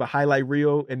putting up a highlight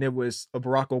reel, and it was a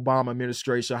Barack Obama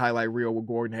administration highlight reel with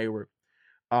Gordon Hayward.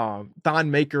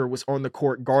 Thon Maker was on the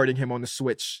court guarding him on the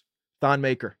switch. Thon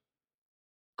Maker.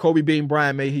 Kobe Bean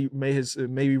Bryant, may he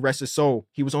rest his soul.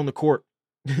 He was on the court.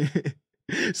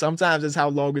 Sometimes that's how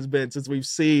long it's been since we've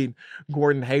seen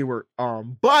Gordon Hayward.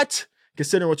 But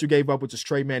considering what you gave up with just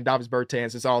trade man Davis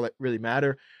Bertans, it's all that really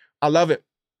matter. I love it.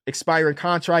 Expiring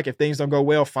contract. If things don't go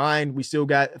well, fine. We still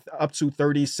got up to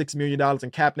 $36 million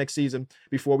in cap next season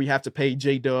before we have to pay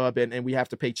J-Dub and we have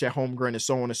to pay Chet Holmgren and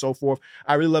so on and so forth.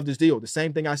 I really love this deal. The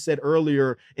same thing I said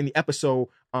earlier in the episode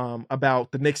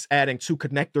about the Knicks adding 2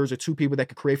 connectors or 2 people that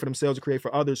could create for themselves or create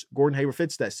for others. Gordon Hayward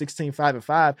fits that. 16, 5, and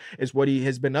 5 is what he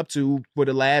has been up to for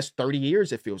the last 30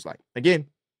 years, it feels like. Again,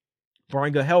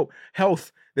 barring good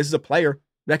health, this is a player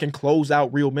that can close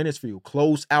out real minutes for you,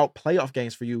 close out playoff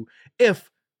games for you if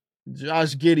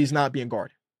Josh Giddey's not being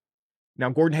guarded. Now,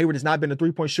 Gordon Hayward has not been a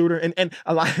three-point shooter, and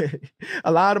a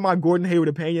lot of my Gordon Hayward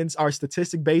opinions are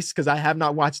statistic-based because I have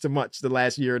not watched him much the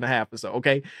last year and a half or so,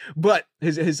 okay? But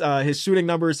his shooting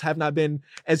numbers have not been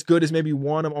as good as maybe you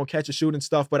want him on catch-and-shoot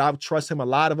stuff, but I would trust him a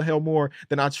lot of a hell more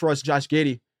than I trust Josh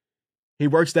Giddey. He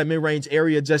works that mid-range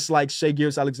area just like Shai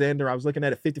Gilgeous-Alexander. I was looking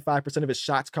at it, 55% of his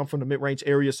shots come from the mid-range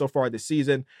area so far this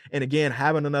season. And again,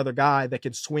 having another guy that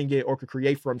can swing it or can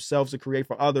create for himself to create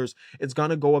for others, it's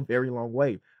going to go a very long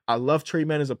way. I love Tre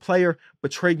Mann as a player, but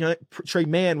Tre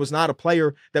Mann was not a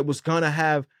player that was going to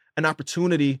have an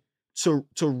opportunity to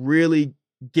really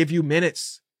give you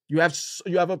minutes. You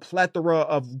have a plethora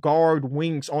of guard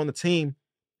wings on the team.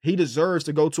 He deserves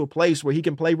to go to a place where he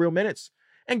can play real minutes.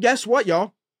 And guess what,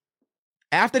 y'all?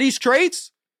 After these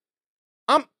trades,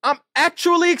 I'm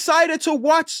actually excited to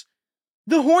watch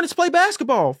the Hornets play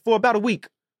basketball for about a week.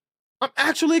 I'm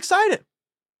actually excited.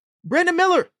 Brandon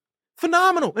Miller,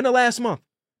 phenomenal in the last month.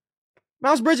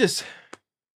 Miles Bridges,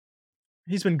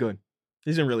 he's been good.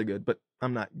 He's been really good, but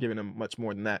I'm not giving him much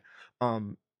more than that.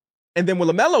 And then when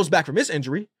LaMelo's back from his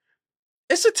injury,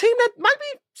 it's a team that might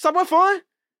be somewhat fun.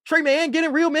 Tre Mann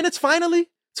getting real minutes finally,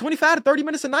 25 to 30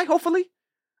 minutes a night, hopefully.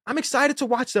 I'm excited to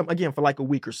watch them again for like a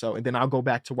week or so, and then I'll go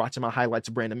back to watching my highlights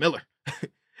of Brandon Miller.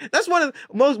 That's one of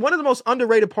the most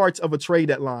underrated parts of a trade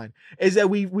deadline is that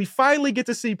we finally get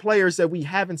to see players that we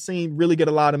haven't seen really get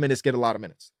a lot of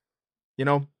minutes. You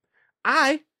know,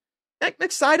 I'm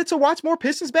excited to watch more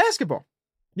Pistons basketball.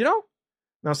 You know,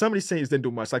 now some of these teams didn't do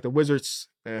much, like the Wizards,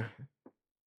 the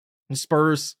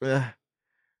Spurs.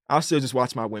 I'll still just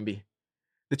watch my Wemby.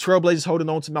 The Trailblazers holding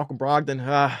on to Malcolm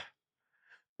Brogdon.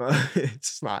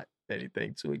 It's not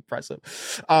anything too impressive.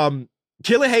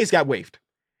 Killian Hayes got waived.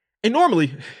 And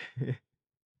normally,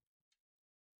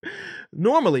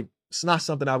 it's not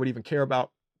something I would even care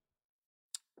about.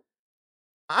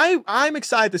 I'm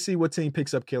excited to see what team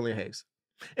picks up Killian Hayes.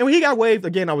 And when he got waived,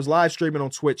 again, I was live streaming on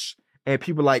Twitch, and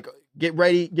people like, get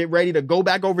ready to go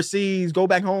back overseas, go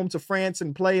back home to France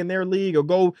and play in their league, or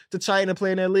go to China and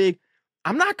play in their league.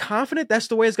 I'm not confident that's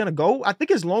the way it's going to go. I think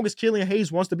as long as Killian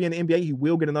Hayes wants to be in the NBA, he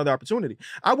will get another opportunity.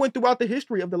 I went throughout the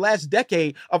history of the last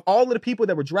decade of all of the people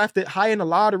that were drafted high in the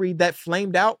lottery that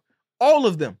flamed out. All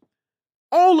of them.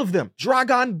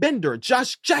 Dragan Bender,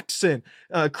 Josh Jackson,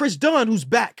 Chris Dunn, who's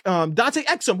back, Dante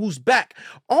Exum, who's back.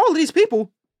 All of these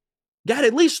people got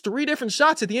at least 3 different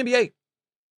shots at the NBA.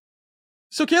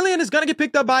 So Killian is going to get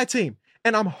picked up by a team.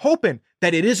 And I'm hoping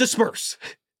that it is the Spurs.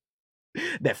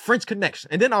 That French connection.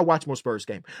 And then I'll watch more Spurs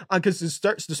game. Because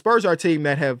the Spurs are a team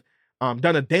that have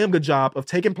done a damn good job of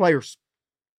taking players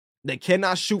that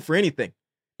cannot shoot for anything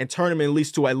and turn them at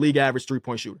least to a league average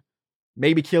 3-point shooter.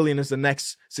 Maybe Killian is the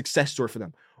next success story for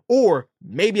them. Or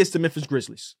maybe it's the Memphis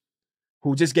Grizzlies,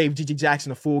 who just gave Gigi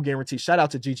Jackson a full guarantee. Shout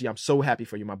out to Gigi. I'm so happy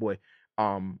for you, my boy.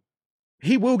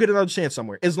 He will get another chance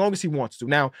somewhere as long as he wants to.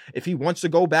 Now, if he wants to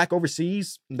go back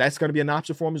overseas, that's going to be an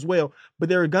option for him as well. But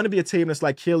there are going to be a team that's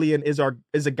like Killian is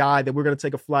a guy that we're going to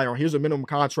take a flyer on. Here's a minimum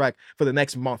contract for the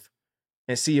next month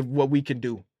and see what we can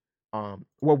do.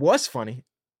 What was funny,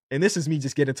 and this is me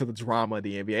just getting to the drama of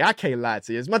the NBA. I can't lie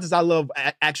to you. As much as I love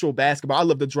actual basketball, I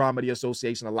love the drama of the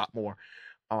association a lot more.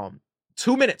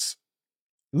 2 minutes,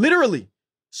 literally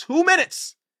 2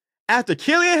 minutes after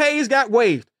Killian Hayes got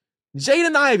waived,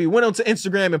 Jaden Ivey went onto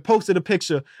Instagram and posted a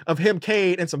picture of him,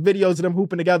 Cade, and some videos of them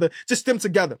hooping together, just them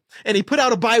together. And he put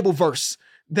out a Bible verse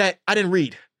that I didn't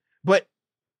read, but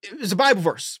it was a Bible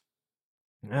verse.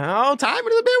 Now,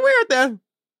 timing is a bit weird there.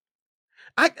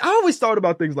 I always thought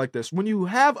about things like this. When you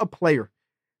have a player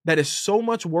that is so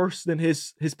much worse than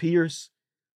his peers,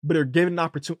 but are given an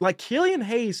opportunity, like Killian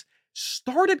Hayes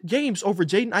started games over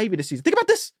Jaden Ivey this season. Think about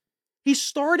this. He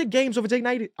started games over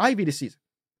Jaden Ivey this season.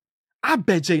 I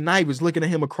bet Jaden Ivey was looking at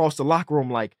him across the locker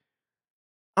room like,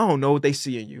 I don't know what they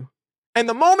see in you. And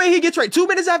the moment he gets 2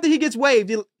 minutes after he gets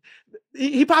waived,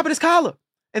 he popping his collar.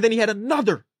 And then he had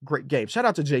another great game. Shout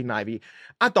out to Jaden Ivey.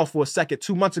 I thought for a second,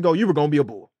 2 months ago, you were going to be a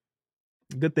Bull.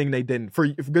 Good thing they didn't.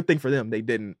 Good thing for them, they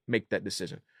didn't make that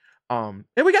decision. And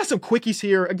we got some quickies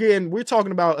here. Again, we're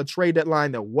talking about a trade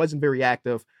deadline that wasn't very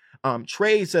active.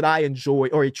 Trades that I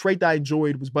enjoyed, or a trade that I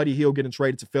enjoyed was Buddy Hield getting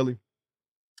traded to Philly.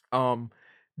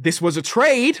 This was a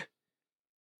trade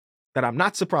that I'm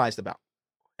not surprised about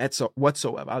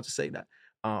whatsoever. I'll just say that.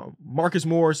 Marcus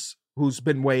Morris, who's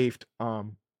been waived.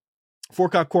 Furkan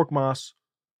Korkmaz,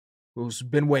 who's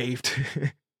been waived.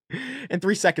 And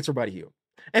 3 seconds for Buddy Hield.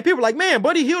 And people are like, man,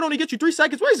 Buddy Hield only gets you 3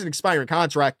 seconds. What is an expiring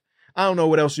contract? I don't know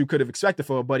what else you could have expected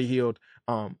for Buddy Hield.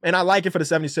 And I like it for the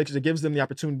 76ers. It gives them the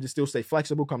opportunity to still stay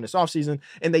flexible come this offseason.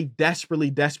 And they desperately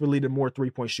need more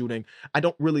 3-point shooting. I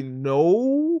don't really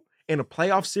know in a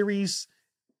playoff series,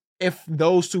 if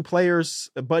those two players,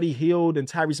 Buddy Hield and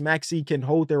Tyrese Maxey, can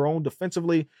hold their own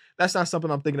defensively, that's not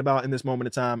something I'm thinking about in this moment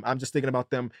in time. I'm just thinking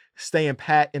about them staying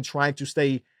pat and trying to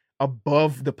stay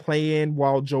above the play-in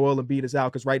while Joel Embiid is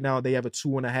out, because right now they have a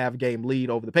 2.5 game lead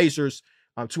over the Pacers,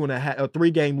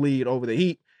 3 game lead over the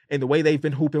Heat, and the way they've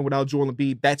been hooping without Joel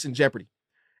Embiid, that's in jeopardy.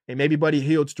 And maybe Buddy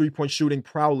Hield's 3-point shooting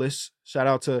prowess, shout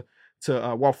out to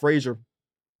Walt Frazier,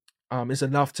 is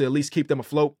enough to at least keep them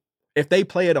afloat. If they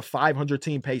play at a 500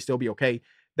 team pace, they'll be okay.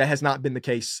 That has not been the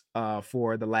case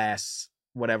for the last,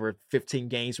 15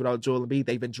 games without Joel Embiid.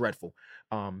 They've been dreadful.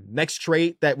 Next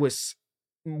trade that was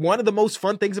one of the most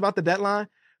fun things about the deadline,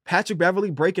 Patrick Beverley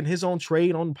breaking his own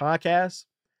trade on the podcast.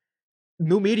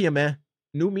 New media, man.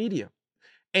 New media.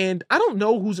 And I don't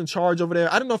know who's in charge over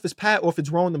there. I don't know if it's Pat or if it's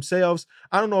Rowan themselves.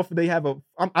 I don't know if they have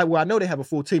I know they have a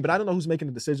full team, but I don't know who's making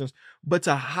the decisions. But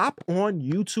to hop on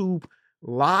YouTube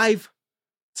live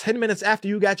 10 minutes after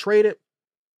you got traded,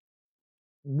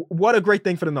 what a great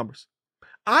thing for the numbers.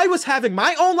 I was having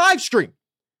my own live stream,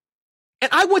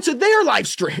 and I went to their live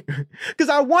stream because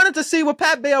I wanted to see what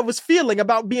Pat Bev was feeling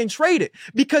about being traded,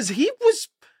 because he was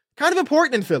kind of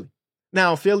important in Philly.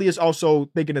 Now, Philly is also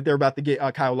thinking that they're about to get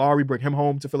Kyle Lowry, bring him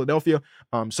home to Philadelphia.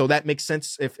 So that makes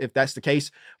sense if that's the case.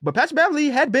 But Patrick Beverley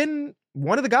had been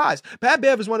one of the guys. Pat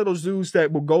Bev is one of those dudes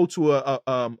that will go to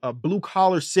a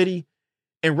blue-collar city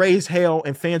and raise hell,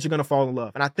 and fans are going to fall in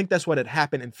love. And I think that's what had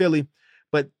happened in Philly,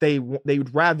 but they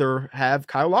would rather have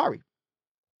Kyle Lowry.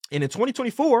 And in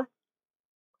 2024,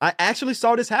 I actually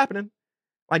saw this happening,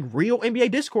 like real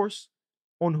NBA discourse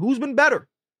on who's been better,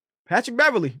 Patrick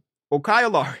Beverley or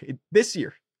Kyle Lowry this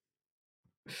year.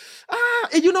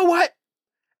 And you know what?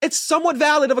 It's somewhat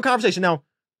valid of a conversation. Now,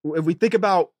 if we think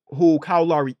about who Kyle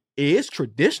Lowry is,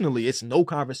 traditionally, it's no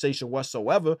conversation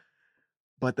whatsoever.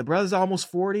 But the brother's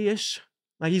almost 40-ish.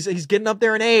 Like he's getting up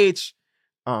there in age.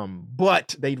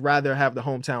 But they'd rather have the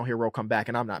hometown hero come back,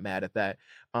 and I'm not mad at that.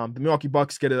 The Milwaukee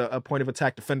Bucks get a point of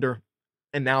attack defender,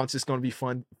 and now it's just going to be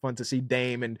fun to see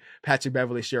Dame and Patrick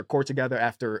Beverley share court together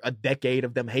after a decade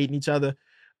of them hating each other.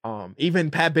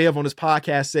 Even Pat Bev on his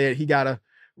podcast said he got to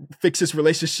fix his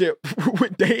relationship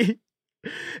with Dame.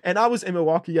 And I was in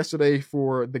Milwaukee yesterday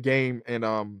for the game,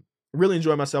 and really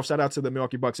enjoyed myself. Shout out to the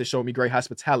Milwaukee Bucks. They showed me great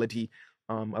hospitality,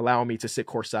 allowing me to sit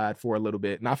courtside for a little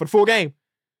bit. Not for the full game,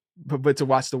 but to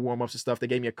watch the warm-ups and stuff. They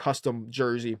gave me a custom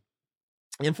jersey.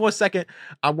 And for a second,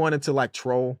 I wanted to like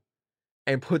troll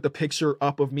and put the picture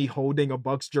up of me holding a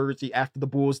Bucks jersey after the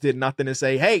Bulls did nothing and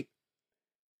say, hey,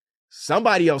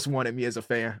 somebody else wanted me as a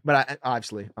fan. But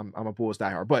I'm a Bulls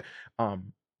diehard. But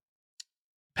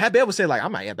Pat Bev was saying, like, I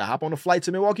might have to hop on a flight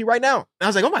to Milwaukee right now. And I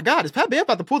was like, oh my God, is Pat Bev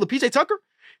about to pull the PJ Tucker?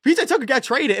 PJ Tucker got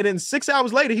traded, and then 6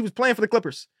 hours later, he was playing for the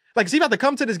Clippers. Like, is he about to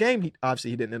come to this game? He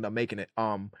didn't end up making it.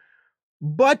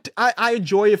 But I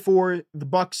enjoy it for the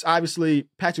Bucks. Obviously,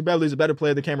 Patrick Beverley is a better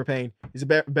player than Cameron Payne. He's a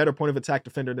better point of attack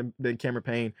defender than Cameron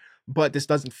Payne. But this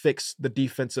doesn't fix the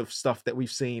defensive stuff that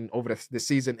we've seen over this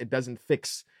season. It doesn't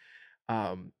fix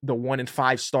the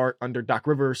 1-5 start under Doc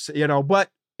Rivers, but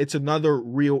it's another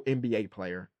real NBA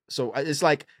player. So it's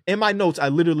like in my notes, I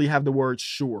literally have the word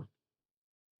sure.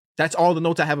 That's all the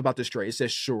notes I have about this trade. It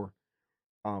says sure.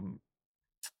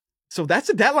 So that's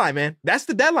the deadline, man. That's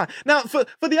the deadline. Now, for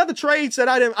the other trades that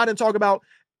I didn't talk about,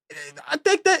 I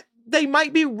think that they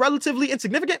might be relatively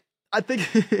insignificant. I think,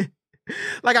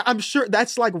 like, I'm sure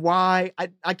that's like why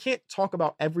I can't talk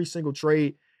about every single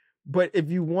trade. But if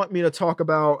you want me to talk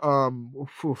about, I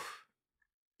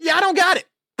don't got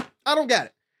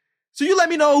it. So you let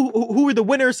me know who are the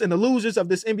winners and the losers of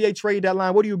this NBA trade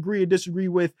deadline. What do you agree or disagree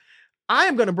with? I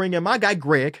am going to bring in my guy,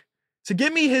 Greg, to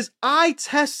give me his eye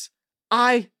test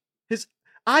hot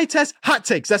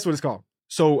takes. That's what it's called.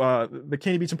 So the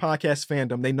Kenny Beecham podcast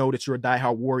fandom, they know that you're a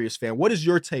diehard Warriors fan. What is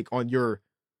your take on your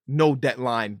no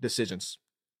deadline decisions?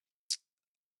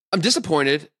 I'm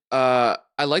disappointed. I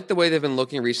like the way they've been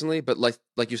looking recently, but like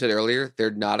you said earlier, they're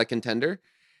not a contender.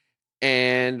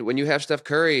 And when you have Steph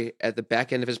Curry at the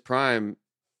back end of his prime,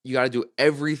 you got to do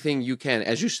everything you can,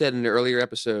 as you said in the earlier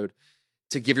episode,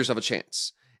 to give yourself a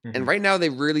chance. Mm-hmm. And right now, they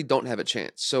really don't have a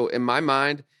chance. So in my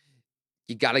mind,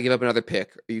 you got to give up another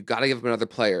pick, or you got to give up another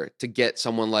player to get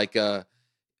someone like a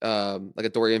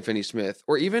Dorian Finney-Smith,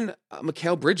 or even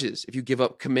Mikal Bridges if you give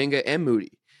up Kuminga and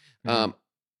Moody.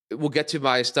 Mm-hmm. We'll get to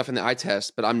my stuff in the eye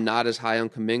test, but I'm not as high on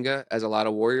Kuminga as a lot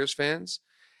of Warriors fans.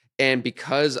 And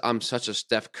because I'm such a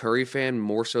Steph Curry fan,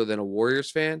 more so than a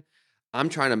Warriors fan, I'm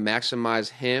trying to maximize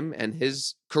him and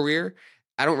his career.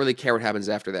 I don't really care what happens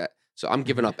after that. So I'm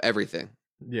giving up everything.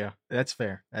 Yeah, that's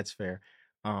fair.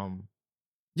 I'm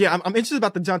interested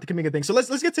about the Jonathan Kuminga thing. So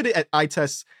let's get to the eye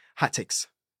test hot takes.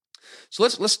 So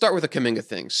let's start with the Kuminga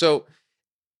thing. So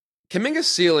Kuminga's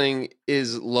ceiling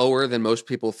is lower than most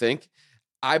people think.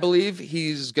 I believe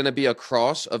he's going to be a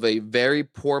cross of a very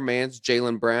poor man's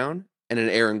Jaylen Brown and an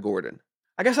Aaron Gordon.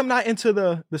 I guess I'm not into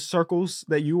the circles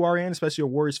that you are in, especially your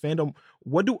Warriors fandom.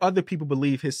 What do other people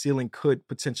believe his ceiling could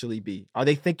potentially be? Are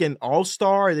they thinking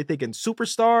all-star? Are they thinking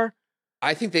superstar?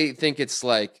 I think they think it's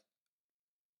like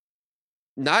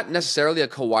not necessarily a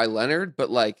Kawhi Leonard, but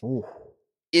like Ooh.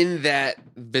 in that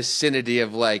vicinity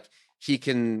of like he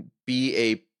can be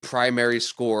a primary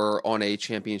scorer on a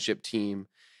championship team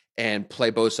and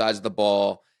play both sides of the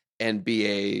ball and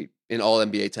be an all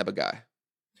NBA type of guy.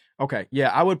 Okay, yeah,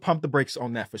 I would pump the brakes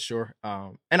on that for sure.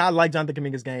 And I like Jonathan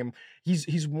Kuminga's game.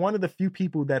 He's one of the few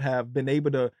people that have been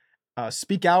able to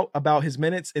speak out about his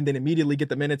minutes and then immediately get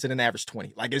the minutes and an average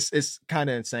 20. Like it's kind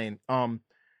of insane.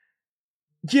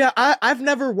 Yeah, I've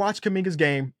never watched Kuminga's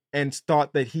game and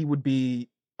thought that he would be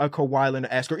a Kawhi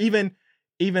Leonard-esque or even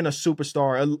a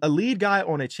superstar, a lead guy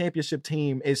on a championship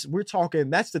team. We're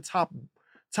talking that's the top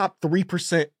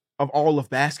 3% of all of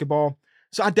basketball.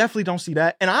 So I definitely don't see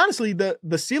that. And honestly,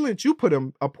 the ceiling that you put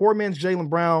him, a poor man's Jaylen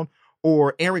Brown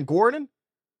or Aaron Gordon,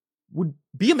 would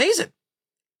be amazing.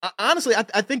 Honestly,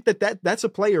 I think that's a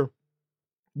player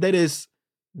that is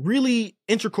really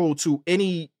integral to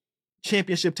any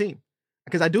championship team.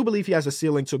 Because I do believe he has a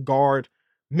ceiling to guard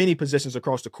many positions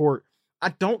across the court. I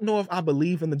don't know if I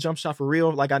believe in the jump shot for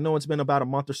real. Like I know it's been about a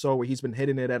month or so where he's been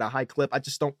hitting it at a high clip. I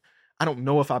don't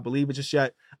know if I believe it just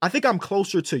yet. I think I'm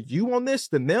closer to you on this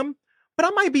than them. But I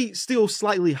might be still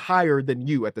slightly higher than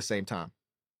you at the same time.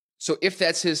 So if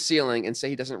that's his ceiling and say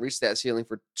he doesn't reach that ceiling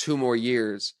for 2 more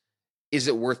years, is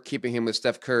it worth keeping him with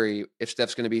Steph Curry if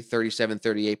Steph's going to be 37,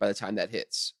 38 by the time that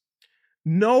hits?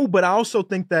 No, but I also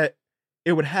think that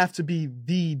it would have to be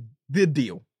the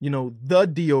deal, the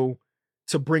deal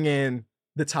to bring in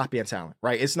the top end talent,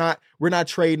 right? We're not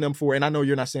trading them for, and I know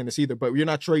you're not saying this either, but you're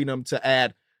not trading them to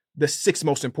add the 6th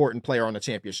most important player on the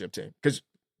championship team because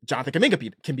Jonathan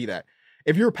Kuminga can be that.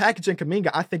 If you're packaging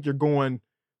Kuminga, I think you're going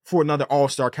for another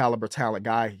all-star caliber talent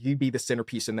guy. He'd be the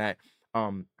centerpiece in that.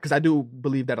 Because I do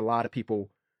believe that a lot of people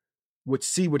would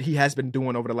see what he has been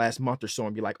doing over the last month or so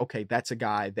and be like, okay, that's a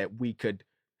guy that we could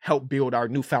help build our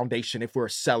new foundation if we're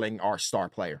selling our star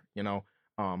player,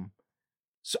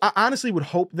 So I honestly would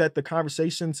hope that the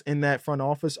conversations in that front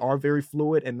office are very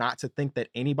fluid and not to think that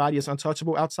anybody is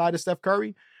untouchable outside of Steph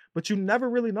Curry. But you never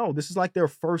really know. This is like their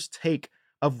first take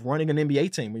of running an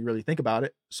NBA team when you really think about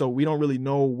it. So we don't really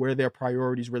know where their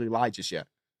priorities really lie just yet.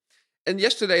 And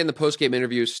yesterday in the post-game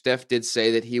interview, Steph did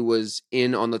say that he was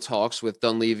in on the talks with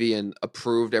Dunleavy and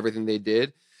approved everything they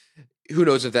did. Who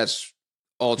knows if that's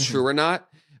all true or not.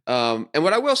 And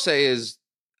what I will say is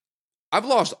I've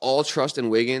lost all trust in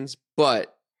Wiggins,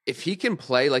 but if he can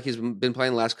play like he's been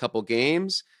playing the last couple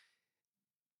games,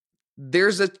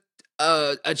 there's a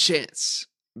chance.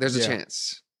 There's a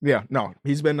chance. Yeah, no,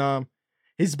 he's been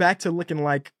he's back to looking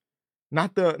like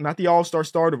not the all-star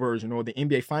starter version or the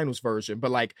NBA Finals version,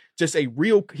 but like just he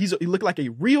looked like a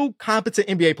real competent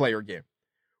NBA player again.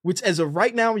 Which as of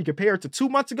right now, when you compare it to 2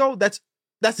 months ago, that's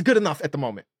good enough at the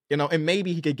moment, and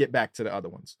maybe he could get back to the other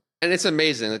ones. And it's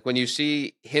amazing. Like when you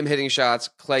see him hitting shots,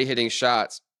 Clay hitting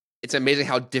shots, it's amazing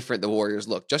how different the Warriors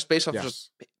look just based off just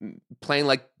playing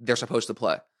like they're supposed to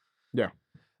play. Yeah.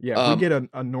 Yeah. If we get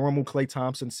a normal Klay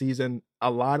Thompson season, a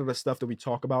lot of the stuff that we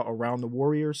talk about around the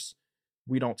Warriors,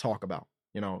 we don't talk about.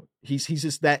 He's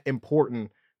just that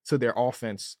important to their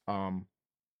offense.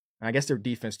 I guess their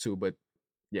defense too, but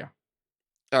yeah.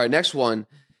 All right, next one.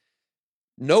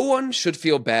 No one should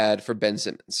feel bad for Ben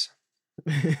Simmons.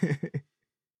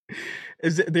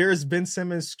 There's Ben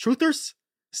Simmons truthers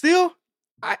still?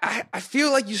 I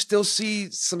feel like you still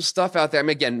see some stuff out there. I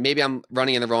mean, again, maybe I'm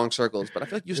running in the wrong circles, but I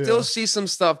feel like you still see some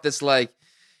stuff that's like,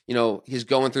 he's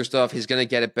going through stuff. He's going to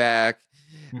get it back.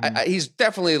 Mm-hmm. He's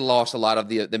definitely lost a lot of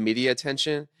the media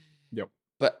attention. Yep.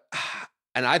 But,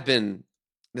 and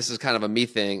this is kind of a me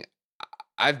thing.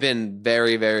 I've been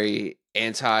very, very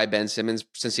anti Ben Simmons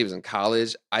since he was in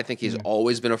college. I think he's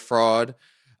always been a fraud.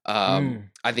 I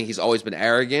think he's always been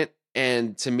arrogant.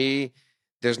 And to me,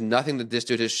 there's nothing that this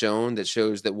dude has shown that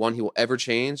shows that 1, he will ever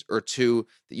change, or 2,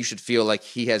 that you should feel like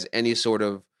he has any sort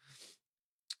of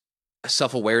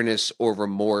self-awareness or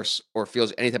remorse or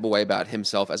feels any type of way about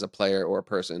himself as a player or a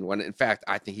person, when in fact,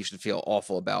 I think he should feel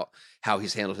awful about how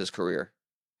he's handled his career.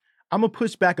 I'm going to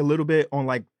push back a little bit on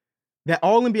like that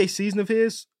all NBA season of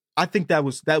his. I think that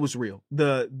was real.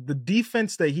 The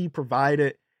defense that he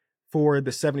provided for the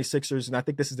 76ers, and I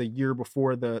think this is a year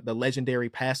before the legendary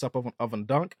pass up of a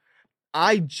dunk.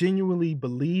 I genuinely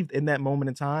believed in that moment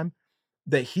in time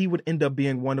that he would end up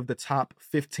being one of the top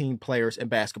 15 players in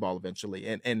basketball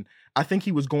eventually. And I think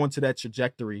he was going to that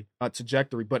trajectory.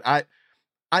 But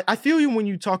I feel you when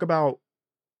you talk about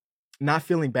not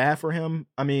feeling bad for him.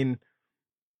 I mean,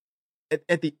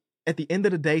 at the end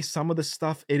of the day, some of the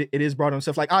stuff it is brought on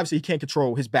himself. Like, obviously, he can't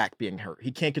control his back being hurt.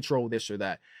 He can't control this or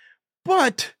that.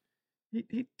 But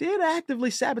he did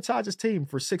actively sabotage his team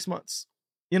for 6 months,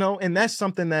 and that's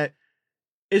something that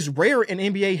is rare in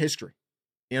NBA history.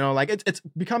 Like it's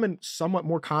becoming somewhat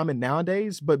more common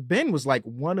nowadays, but Ben was like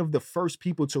one of the first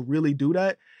people to really do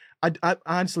that. I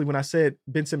honestly, when I said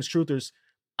Ben Simmons Truthers,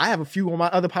 I have a few on my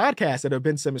other podcasts that are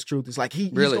Ben Simmons Truthers. Like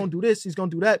he's going to do this, he's going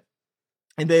to do that.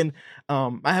 And then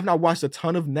I have not watched a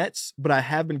ton of Nets, but I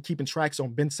have been keeping tracks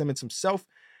on Ben Simmons himself.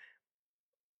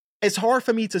 It's hard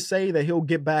for me to say that he'll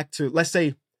get back to, let's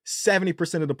say,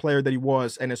 70% of the player that he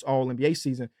was in his All-NBA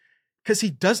season, because he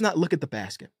does not look at the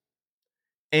basket.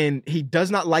 And he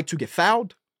does not like to get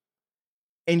fouled.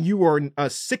 And you are a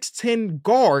 6'10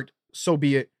 guard, so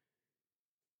be it.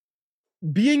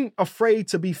 Being afraid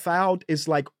to be fouled is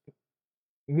like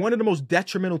one of the most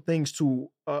detrimental things to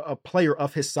a player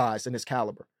of his size and his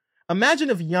caliber. Imagine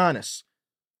if Giannis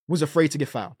was afraid to get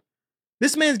fouled.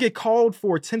 This man's get called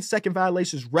for 10-second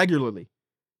violations regularly,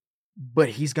 but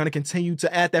he's going to continue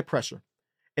to add that pressure.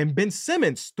 And Ben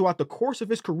Simmons, throughout the course of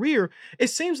his career, it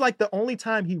seems like the only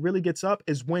time he really gets up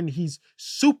is when he's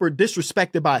super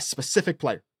disrespected by a specific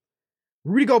player.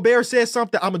 Rudy Gobert says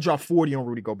something, I'm going to drop 40 on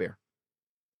Rudy Gobert.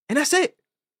 And that's it.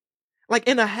 Like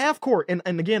in a half court, and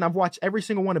again, I've watched every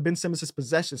single one of Ben Simmons'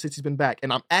 possessions since he's been back,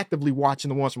 and I'm actively watching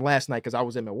the ones from last night because I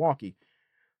was in Milwaukee.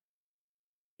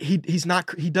 He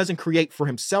doesn't create for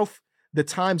himself. The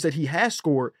times that he has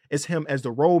scored is him as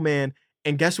the roll man,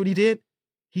 and guess what he did?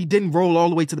 He didn't roll all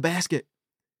the way to the basket.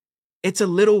 It's a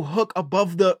little hook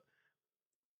above the.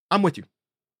 I'm with you.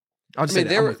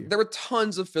 There were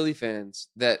tons of Philly fans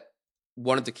that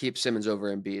wanted to keep Simmons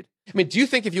over Embiid. I mean, do you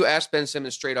think if you asked Ben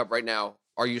Simmons straight up right now,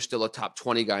 are you still a top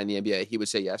 20 guy in the NBA? He would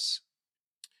say yes.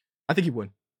 I think he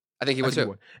would. I think he would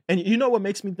too. And you know what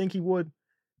makes me think he would?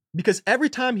 Because every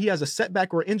time he has a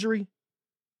setback or injury,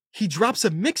 he drops a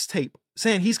mixtape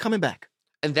saying he's coming back.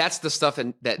 And that's the stuff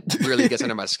that really gets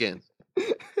under my skin.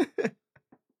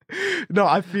 No,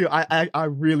 I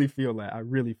really feel that. I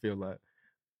really feel that.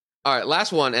 All right,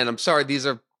 last one, and I'm sorry, these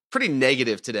are pretty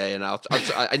negative today, and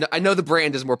I know the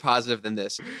brand is more positive than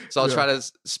this, so I'll try to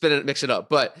spin it, mix it up.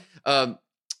 But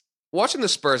watching the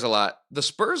Spurs a lot, the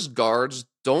Spurs guards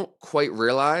don't quite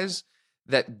realize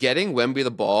that getting Wemby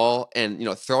the ball and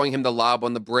throwing him the lob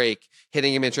on the break,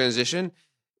 hitting him in transition,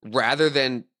 rather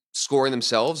than scoring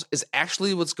themselves, is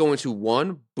actually what's going to,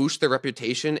 one, boost their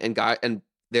reputation and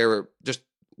their just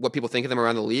what people think of them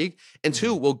around the league, and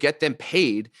two, will get them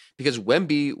paid because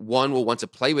Wemby, one, will want to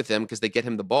play with them because they get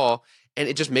him the ball, and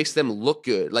it just makes them look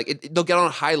good. Like they'll get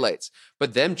on highlights,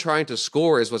 but them trying to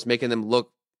score is what's making them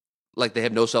look like they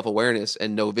have no self-awareness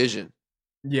and no vision.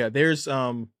 Yeah, there's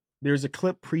a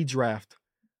clip pre-draft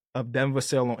of Devin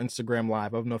Vassell on Instagram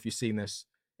Live. I don't know if you've seen this,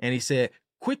 and he said,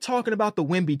 "Quit talking about the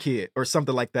Wemby kid," or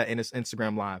something like that in his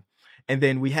Instagram Live. And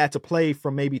then we had to play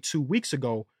from maybe 2 weeks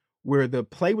ago, where the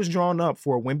play was drawn up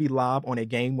for a Wemby lob on a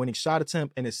game-winning shot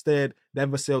attempt, and instead,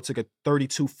 Devin Vassell took a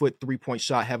 32-foot three-point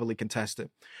shot, heavily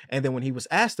contested. And then when he was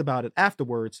asked about it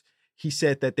afterwards, he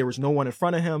said that there was no one in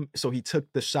front of him, so he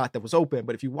took the shot that was open.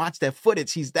 But if you watch that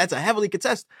footage, that's a heavily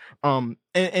contested.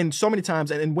 And so many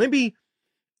times, and Wemby,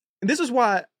 and this is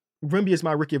why Wemby is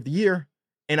my Rookie of the Year,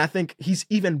 and I think he's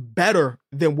even better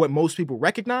than what most people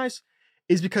recognize,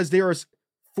 is because there's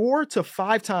 4 to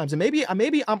 5 times, and maybe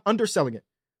I'm underselling it,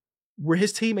 where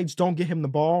his teammates don't get him the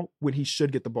ball when he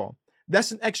should get the ball.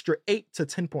 That's an extra 8 to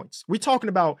 10 points. We're talking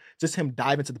about just him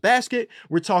diving to the basket.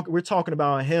 We're talking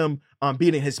about him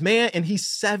beating his man, and he's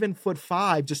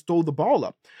 7'5", just throw the ball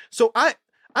up. So I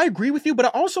agree with you, but I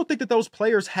also think that those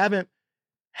players haven't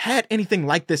had anything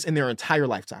like this in their entire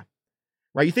lifetime,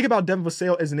 right? You think about Devin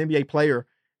Vassell as an NBA player,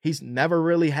 he's never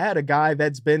really had a guy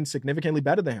that's been significantly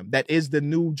better than him. That is the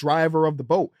new driver of the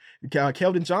boat.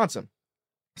 Keldon Johnson,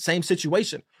 same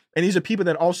situation. And these are people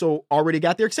that also already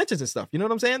got their extensions and stuff. You know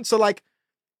what I'm saying? So like,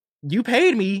 you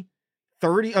paid me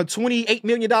 $28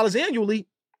 million annually.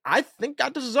 I think I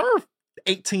deserve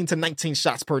 18 to 19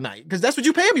 shots per night because that's what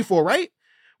you paid me for, right?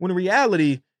 When in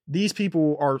reality, these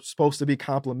people are supposed to be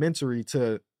complementary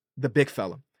to the big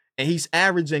fella. And he's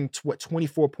averaging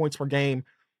 24 points per game,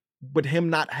 but him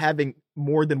not having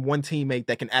more than one teammate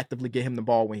that can actively get him the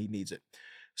ball when he needs it.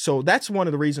 So that's one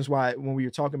of the reasons why when we were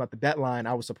talking about the deadline,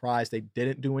 I was surprised they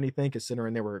didn't do anything,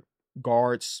 considering there were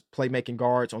playmaking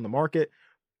guards on the market.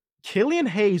 Killian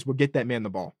Hayes will get that man the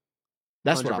ball.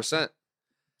 That's 100%.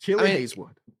 Killer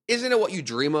Hayeswood. Isn't it what you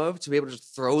dream of, to be able to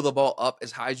just throw the ball up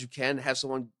as high as you can, have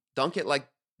someone dunk it? Like,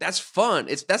 that's fun.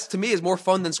 That's to me is more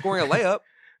fun than scoring a layup.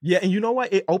 Yeah, and you know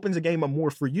what? It opens the game up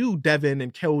more for you, Devin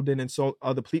and Keldon and so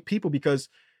other people, because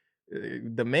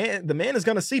the man is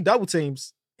going to see double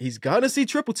teams. He's going to see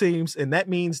triple teams, and that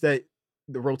means that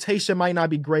the rotation might not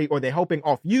be great, or they're helping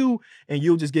off you, and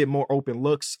you'll just get more open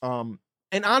looks. And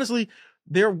honestly,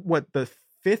 they're the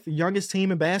fifth youngest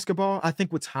team in basketball. I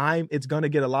think with time, it's going to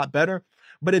get a lot better.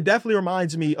 But it definitely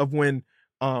reminds me of when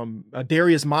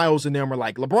Darius Miles and them were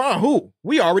like, LeBron, who?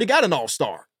 We already got an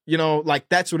all-star. You know, like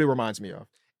that's what it reminds me of.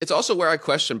 It's also where I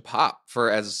question Pop for,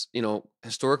 as you know,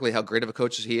 historically how great of a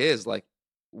coach he is. Like,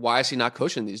 why is he not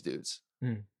coaching these dudes?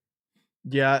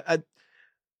 Yeah,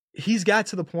 he's got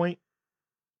to the point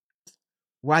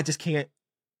where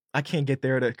I can't get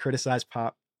there to criticize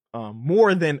Pop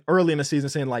more than early in the season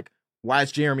saying like, why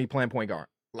is Jeremy playing point guard?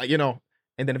 Like, you know,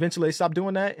 and then eventually they stopped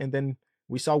doing that, and then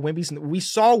we saw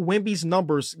Wemby's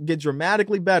numbers get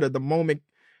dramatically better the moment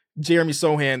Jeremy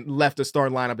Sohan left the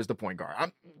starting lineup as the point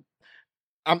guard.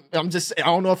 I'm just, I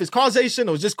don't know if it's causation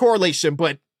or just correlation,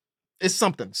 but it's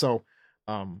something. So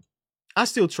I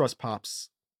still trust Pop's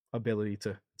ability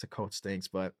to coach things,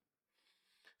 but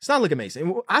it's not looking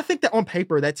amazing. I think that on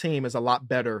paper, that team is a lot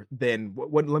better than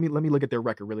what let me look at their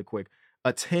record really quick.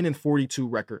 A 10-42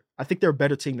 record. I think they're a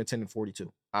better team than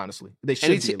 10-42, honestly. They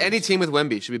should be. Any team with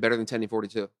Wemby should be better than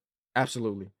 10-42.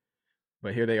 Absolutely.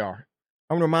 But here they are.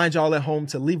 I'm going to remind y'all at home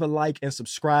to leave a like and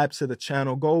subscribe to the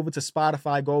channel. Go over to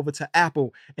Spotify, go over to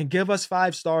Apple, and give us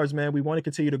 5 stars, man. We want to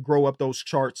continue to grow up those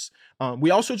charts. We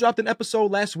also dropped an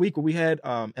episode last week where we had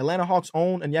Atlanta Hawks'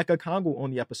 own Onyeka Okongwu on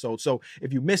the episode. So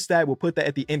if you missed that, we'll put that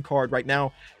at the end card right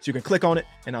now so you can click on it.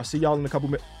 And I'll see y'all in a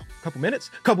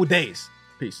couple days.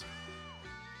 Peace.